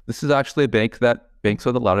 So this is actually a bank that banks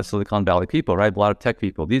with a lot of Silicon Valley people, right? A lot of tech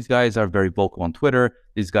people. These guys are very vocal on Twitter.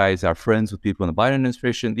 These guys are friends with people in the Biden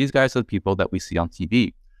administration. These guys are the people that we see on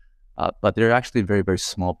TV. But they're actually a very, very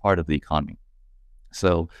small part of the economy.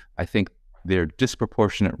 So I think their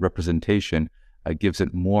disproportionate representation gives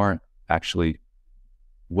it more actually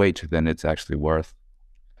weight than it's actually worth.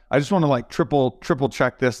 I just want to like triple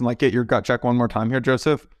check this and like get your gut check one more time here,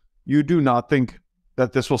 Joseph. You do not think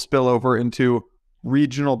that this will spill over into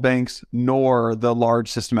regional banks nor the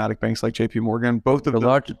large systematic banks like JP Morgan? Both of the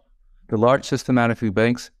large systematic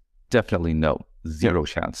banks, definitely no. Zero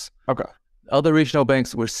chance. Okay. Other regional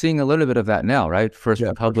banks, we're seeing a little bit of that now, right? First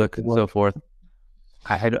Republic and so forth.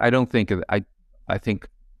 I don't think I think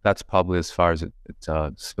that's probably as far as it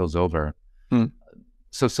spills over.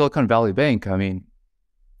 So Silicon Valley Bank, I mean,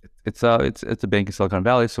 it's a bank in Silicon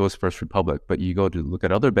Valley, so is First Republic. But you go to look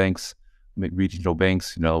at other banks, regional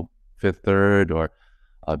banks, Fifth Third or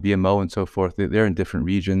BMO and so forth. They're in different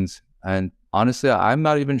regions, and honestly, I'm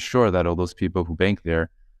not even sure that all those people who bank there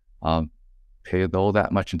pay all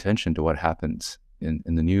that much attention to what happens in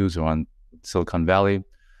the news or on Silicon Valley.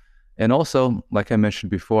 And also, like I mentioned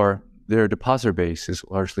before, their depositor base is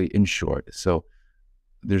largely insured, so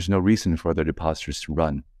there's no reason for their depositors to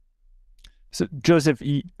run. So, Joseph,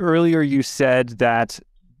 earlier you said that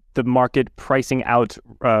the market pricing out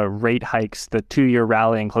rate hikes, the 2-year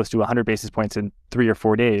rallying close to 100 basis points in 3 or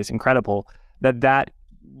 4 days, incredible, that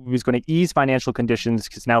was going to ease financial conditions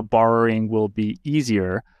because now borrowing will be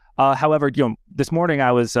easier. However, this morning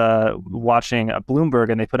I was watching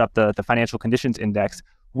Bloomberg, and they put up the financial conditions index,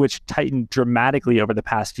 which tightened dramatically over the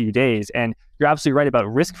past few days. And you're absolutely right about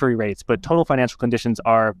risk-free rates, but total financial conditions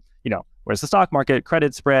are, whereas the stock market,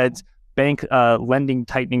 credit spreads, bank lending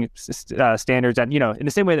tightening standards, and in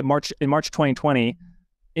the same way that in March 2020,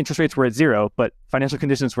 interest rates were at zero, but financial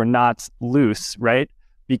conditions were not loose, right?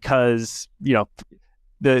 Because the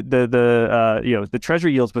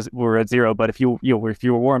treasury yields were at zero, but if you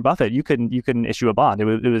were Warren Buffett, you couldn't issue a bond.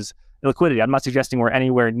 It was liquidity. I'm not suggesting we're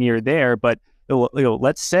anywhere near there, but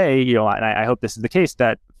let's say and I hope this is the case,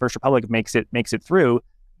 that First Republic makes it through.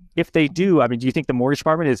 If they do, I mean, do you think the mortgage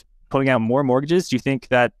department is putting out more mortgages? Do you think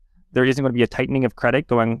that there isn't going to be a tightening of credit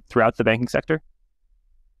going throughout the banking sector?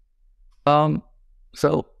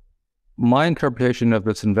 So my interpretation of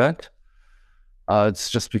this event, it's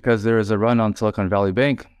just because there is a run on Silicon Valley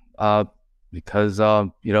Bank, because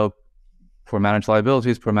poor managed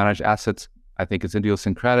liabilities, poor managed assets. I think it's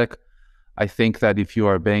idiosyncratic. I think that if you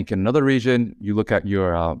are a bank in another region, you look at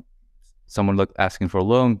your someone asking for a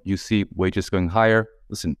loan, you see wages going higher.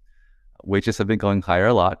 Listen, wages have been going higher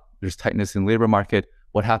a lot. There's tightness in the labor market.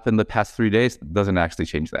 What happened the past 3 days doesn't actually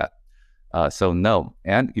change that. So no.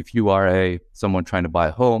 And if you are someone trying to buy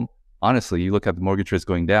a home, honestly, you look at the mortgage rates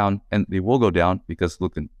going down, and they will go down because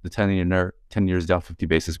look, the 10 years down 50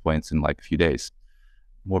 basis points in like a few days.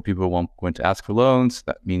 More people going to ask for loans.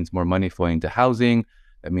 That means more money flowing into housing.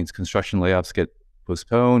 That means construction layoffs get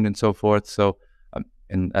postponed and so forth. So,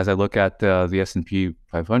 and as I look at the S&P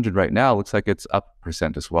 500 right now, it looks like it's up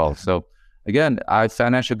 % as well. So again,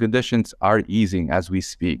 financial conditions are easing as we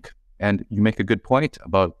speak. And you make a good point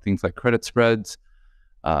about things like credit spreads.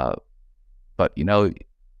 But,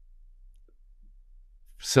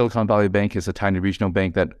 Silicon Valley Bank is a tiny regional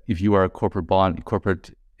bank that if you are a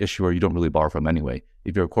corporate issuer, you don't really borrow from anyway.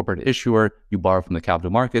 If you're a corporate issuer, you borrow from the capital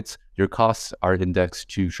markets. Your costs are indexed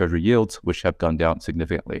to treasury yields, which have gone down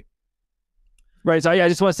significantly. Right. So I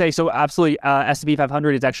just want to say, so absolutely, S&P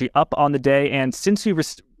 500 is actually up on the day. And since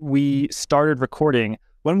we started recording,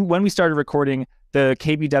 when we started recording, the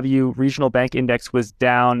KBW Regional Bank Index was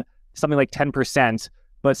down something like 10%.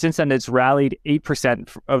 But since then, it's rallied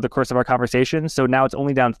 8% over the course of our conversation. So now it's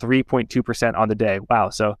only down 3.2% on the day. Wow.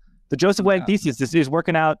 So the Joseph Wang thesis is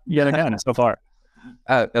working out yet again so far.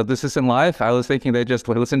 This isn't live. I was thinking they just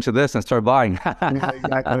listen to this and start buying.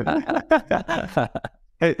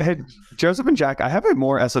 Hey, Joseph and Jack, I have a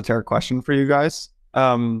more esoteric question for you guys,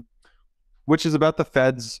 which is about the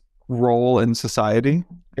Fed's role in society.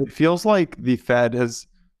 It feels like the Fed has,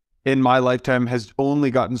 in my lifetime, has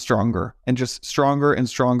only gotten stronger and just stronger and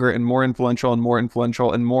stronger and more influential and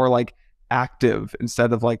more like active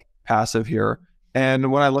instead of like passive here.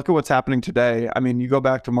 And when I look at what's happening today, I mean, you go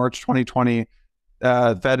back to March 2020,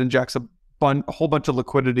 Fed injects a whole bunch of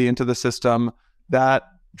liquidity into the system that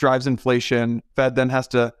drives inflation. Fed then has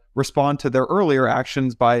to respond to their earlier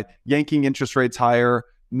actions by yanking interest rates higher.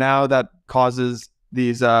 Now that causes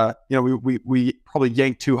these, we probably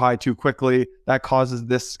yanked too high too quickly. That causes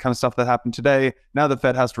this kind of stuff that happened today. Now the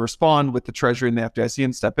Fed has to respond with the Treasury and the FDIC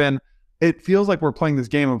and step in. It feels like we're playing this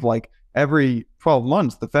game of like every 12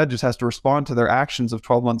 months, the Fed just has to respond to their actions of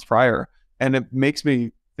 12 months prior. And it makes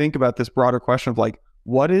me think about this broader question of like,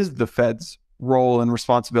 what is the Fed's role and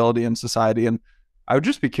responsibility in society? And I would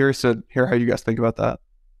just be curious to hear how you guys think about that.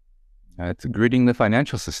 It's greening the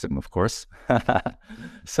financial system, of course.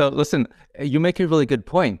 So listen, you make a really good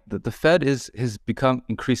point that the Fed has become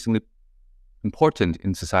increasingly important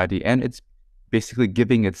in society, and it's basically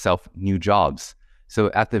giving itself new jobs.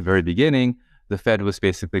 So at the very beginning, the Fed was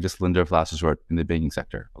basically just lender of last resort in the banking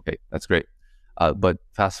sector. Okay, that's great. But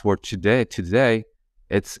fast forward today,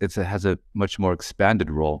 it has a much more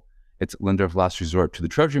expanded role. It's lender of last resort to the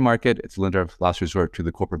Treasury market. It's lender of last resort to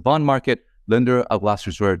the corporate bond market, lender of last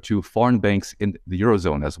resort to foreign banks in the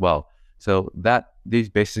Eurozone as well. So that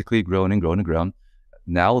they've basically grown and grown and grown.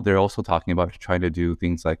 Now they're also talking about trying to do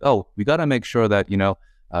things like, oh, we got to make sure that,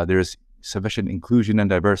 there's sufficient inclusion and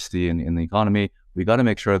diversity in the economy. We got to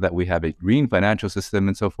make sure that we have a green financial system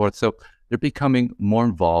and so forth. So they're becoming more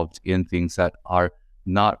involved in things that are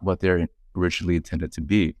not what they're originally intended to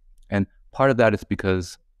be. And part of that is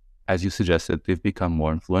because, as you suggested, they've become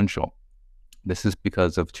more influential. This is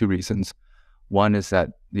because of two reasons. One is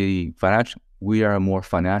that we are a more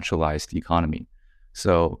financialized economy.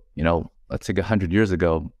 So, let's take 100 years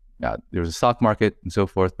ago, there was a stock market and so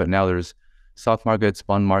forth, but now there's stock markets,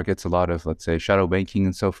 bond markets, a lot of, let's say, shadow banking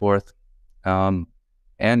and so forth. And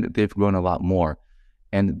they've grown a lot more.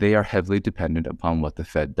 And they are heavily dependent upon what the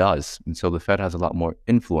Fed does. And so the Fed has a lot more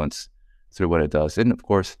influence through what it does. And of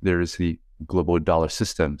course, there is the global dollar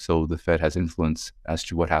system. So the Fed has influence as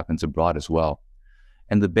to what happens abroad as well.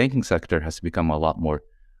 And the banking sector has become a lot more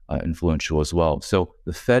influential as well. So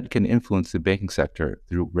the Fed can influence the banking sector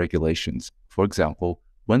through regulations. For example,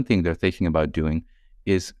 one thing they're thinking about doing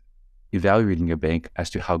is evaluating a bank as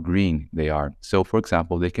to how green they are. So for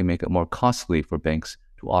example, they can make it more costly for banks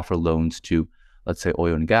to offer loans to, let's say,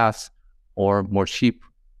 oil and gas, or more cheap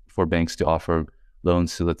for banks to offer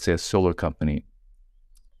loans to, let's say, a solar company.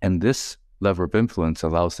 And this lever of influence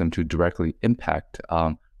allows them to directly impact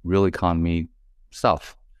real economy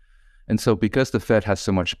stuff. And so because the Fed has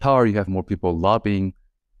so much power, you have more people lobbying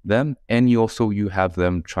them, and you have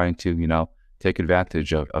them trying to, take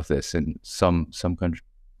advantage of this. And some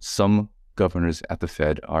governors at the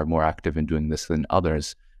Fed are more active in doing this than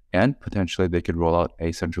others. And potentially they could roll out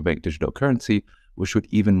a central bank digital currency, which would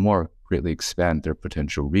even more greatly expand their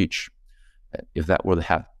potential reach. If that were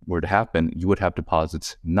to happen, you would have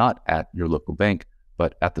deposits not at your local bank,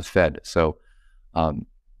 but at the Fed. So,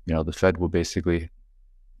 the Fed will basically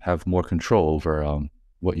have more control over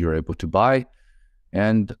what you're able to buy,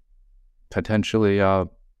 and potentially,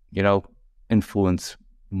 influence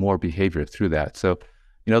more behavior through that. So,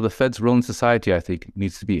 the Fed's role in society, I think,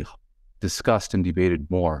 needs to be discussed and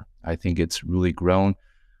debated more. I think it's really grown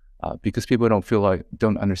because people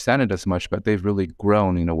don't understand it as much, but they've really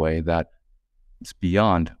grown in a way that it's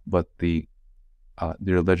beyond what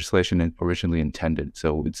their legislation originally intended.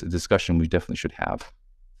 So it's a discussion we definitely should have.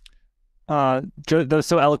 That was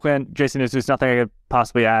so eloquent, Jason. There's nothing I could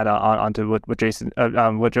possibly add onto what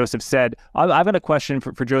Joseph said. I've got a question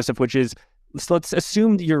for Joseph, which is, so let's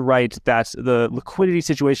assume that you're right that the liquidity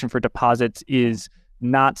situation for deposits is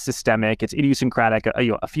not systemic. It's idiosyncratic.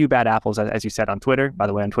 A few bad apples, as you said on Twitter. By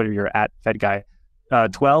the way, on Twitter, you're at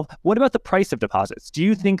FedGuy12. What about the price of deposits? Do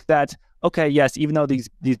you think that, okay, yes, even though these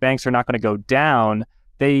banks are not going to go down,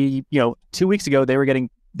 they, 2 weeks ago, they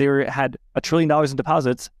had $1 trillion in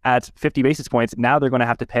deposits at 50 basis points. Now they're going to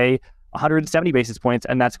have to pay 170 basis points,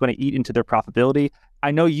 and that's going to eat into their profitability. I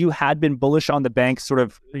know you had been bullish on the banks sort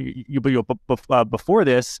of before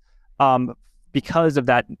this because of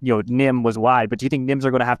that, NIM was wide, but do you think NIMs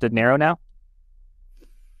are going to have to narrow now?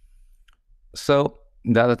 So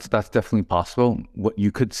that's definitely possible. What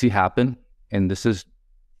you could see happen, and this is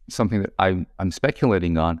something that I'm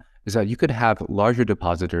speculating on, is that you could have larger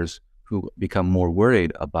depositors who become more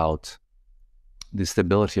worried about the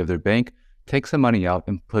stability of their bank, take some money out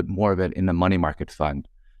and put more of it in a money market fund.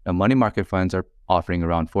 Now, money market funds are offering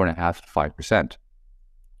around 4.5% to 5%.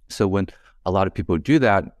 So when a lot of people do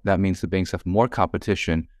that, that means the banks have more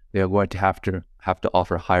competition. They are going to have to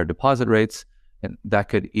offer higher deposit rates, and that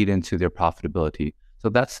could eat into their profitability. So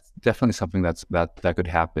that's definitely something that could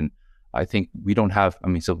happen. I think we don't have.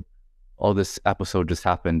 So all this episode just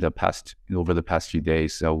happened over the past few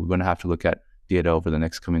days. So we're going to have to look at data over the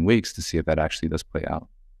next coming weeks to see if that actually does play out.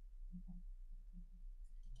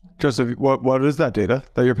 Joseph, what is that data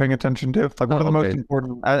that you're paying attention to? Like, what are the most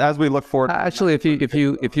important as we look forward? Actually, if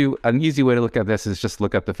you an easy way to look at this is just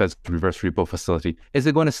look at the Fed's reverse repo facility. Is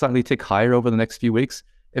it going to slightly tick higher over the next few weeks?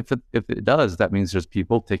 If it does, that means there's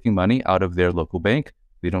people taking money out of their local bank.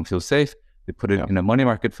 They don't feel safe. They put it in a money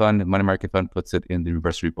market fund. The money market fund puts it in the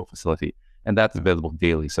reverse repo facility, and that's available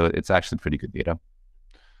daily. So it's actually pretty good data.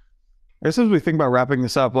 I guess as we think about wrapping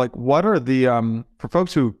this up, like, what are the for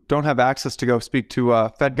folks who don't have access to go speak to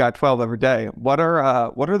FedGuy12 every day, what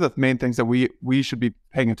are the main things that we should be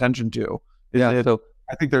paying attention to? So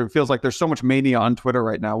I think there feels like there's so much mania on Twitter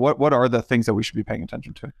right now. What are the things that we should be paying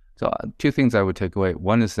attention to? So two things I would take away.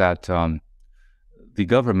 One is that the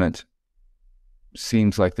government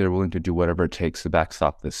seems like they're willing to do whatever it takes to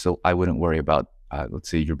backstop this. So I wouldn't worry about, let's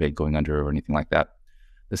say, your bank going under or anything like that.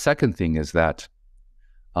 The second thing is that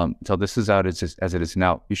until this is out as it is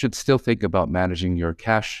now, you should still think about managing your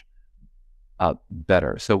cash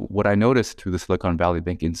better. So what I noticed through the Silicon Valley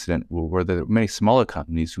Bank incident were that many smaller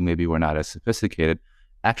companies who maybe were not as sophisticated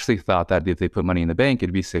actually thought that if they put money in the bank,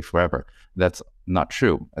 it'd be safe forever. That's not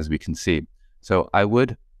true, as we can see. So I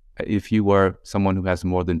would, if you were someone who has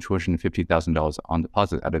more than $250,000 on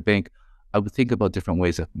deposit at a bank, I would think about different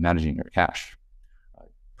ways of managing your cash.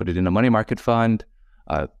 Put it in a money market fund,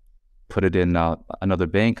 put it in another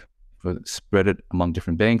bank, spread it among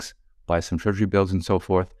different banks, buy some treasury bills and so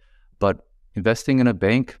forth. But investing in a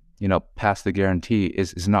bank, past the guarantee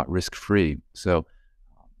is not risk-free. So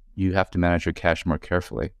you have to manage your cash more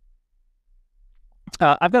carefully.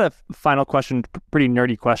 I've got a final question, pretty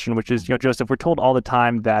nerdy question, which is, Joseph, we're told all the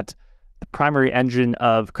time that the primary engine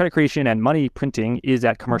of credit creation and money printing is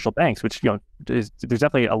at commercial banks, which, there's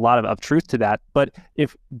definitely a lot of truth to that. But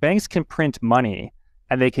if banks can print money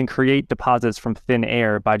and they can create deposits from thin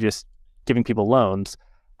air by just giving people loans,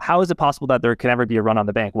 how is it possible that there can ever be a run on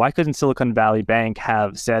the bank? Why couldn't Silicon Valley Bank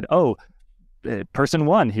have said, person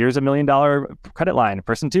one, here's $1 million credit line,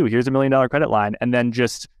 person two, here's $1 million credit line, and then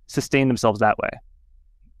just sustain themselves that way?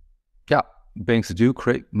 Yeah, banks do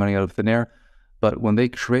create money out of thin air, but when they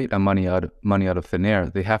create money out of thin air,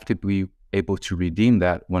 they have to be able to redeem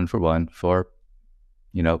that one for one for,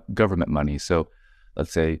 government money. So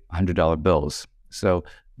let's say $100 bills. So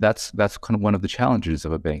that's kind of one of the challenges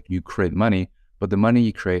of a bank. You create money, but the money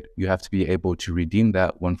you create, you have to be able to redeem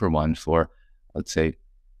that one for one for, let's say,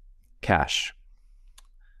 cash.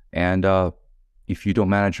 And if you don't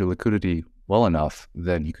manage your liquidity well enough,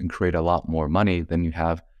 then you can create a lot more money than you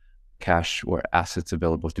have cash or assets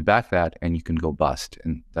available to back that, and you can go bust.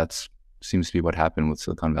 And that seems to be what happened with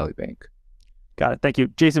Silicon Valley Bank. Got it. Thank you.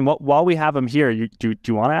 Jason, while we have him here, do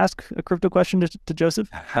you want to ask a crypto question to Joseph?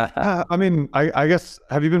 I guess,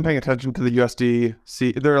 have you been paying attention to the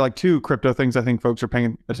USDC? There are like two crypto things I think folks are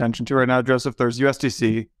paying attention to right now, Joseph. There's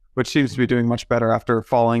USDC, which seems to be doing much better after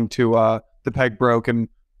falling to the peg broke and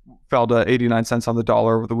fell to 89 cents on the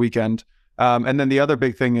dollar over the weekend. And then the other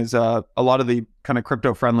big thing is a lot of the kind of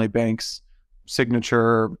crypto-friendly banks,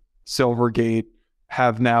 Signature, Silvergate,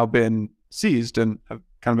 have now been seized and have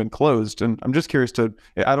kind of been closed. And I'm just curious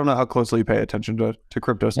I don't know how closely you pay attention to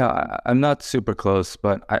crypto stuff. Yeah, I'm not super close,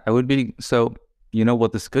 but I would be. So,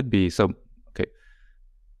 what this could be. So, okay,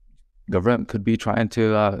 government could be trying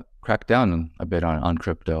to crack down a bit on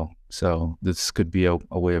crypto. So this could be a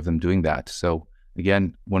way of them doing that. So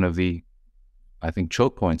again, one of the, I think,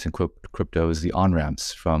 choke points in crypto is the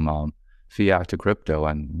on-ramps from fiat to crypto.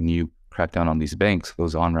 And when you crack down on these banks,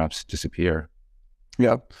 those on-ramps disappear.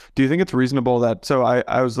 Yeah. Do you think it's reasonable that, so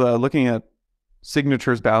I was looking at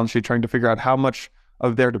Signature's balance sheet trying to figure out how much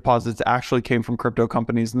of their deposits actually came from crypto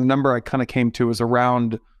companies. And the number I kind of came to was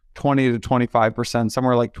around 20 to 25%,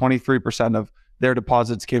 somewhere like 23% of their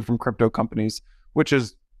deposits came from crypto companies, which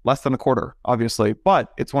is less than a quarter, obviously,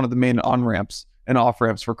 but it's one of the main on-ramps and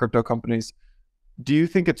off-ramps for crypto companies. Do you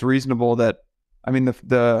think it's reasonable that, I mean,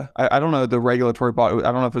 I don't know, the regulatory body,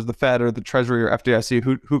 I don't know if it was the Fed or the Treasury or FDIC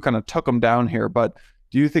who kind of took them down here, but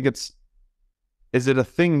do you think is it a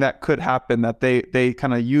thing that could happen that they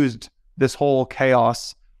kind of used this whole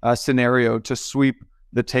chaos scenario to sweep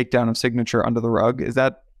the takedown of Signature under the rug? Is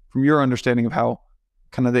that, from your understanding of how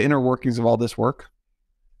kind of the inner workings of all this work?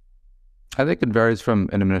 I think it varies from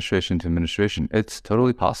an administration to administration. It's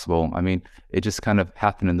totally possible. I mean, it just kind of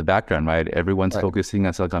happened in the background, right? Everyone's focusing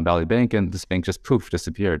on Silicon Valley Bank, and this bank just poof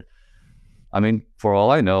disappeared. I mean, for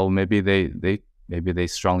all I know, maybe they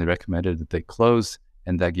strongly recommended that they close,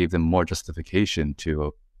 and that gave them more justification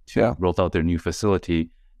to roll out their new facility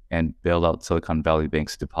and bail out Silicon Valley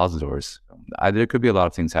Bank's depositors. There could be a lot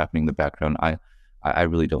of things happening in the background. I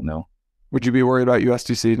really don't know. Would you be worried about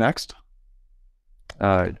USDC next?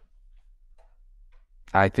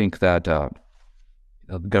 I think that the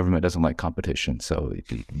government doesn't like competition, so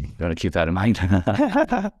you got to keep that in mind.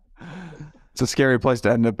 It's a scary place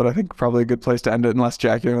to end it, but I think probably a good place to end it, unless,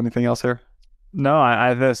 Jack, you have anything else here?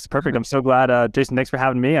 No, this is perfect. I'm so glad, Jason, thanks for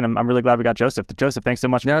having me, and I'm really glad we got Joseph. Joseph, thanks so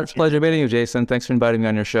much. Yeah, it's a pleasure meeting you, Jason. Thanks for inviting me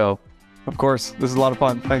on your show. Of course. This is a lot of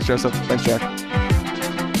fun. Thanks, Joseph. Thanks, Jack.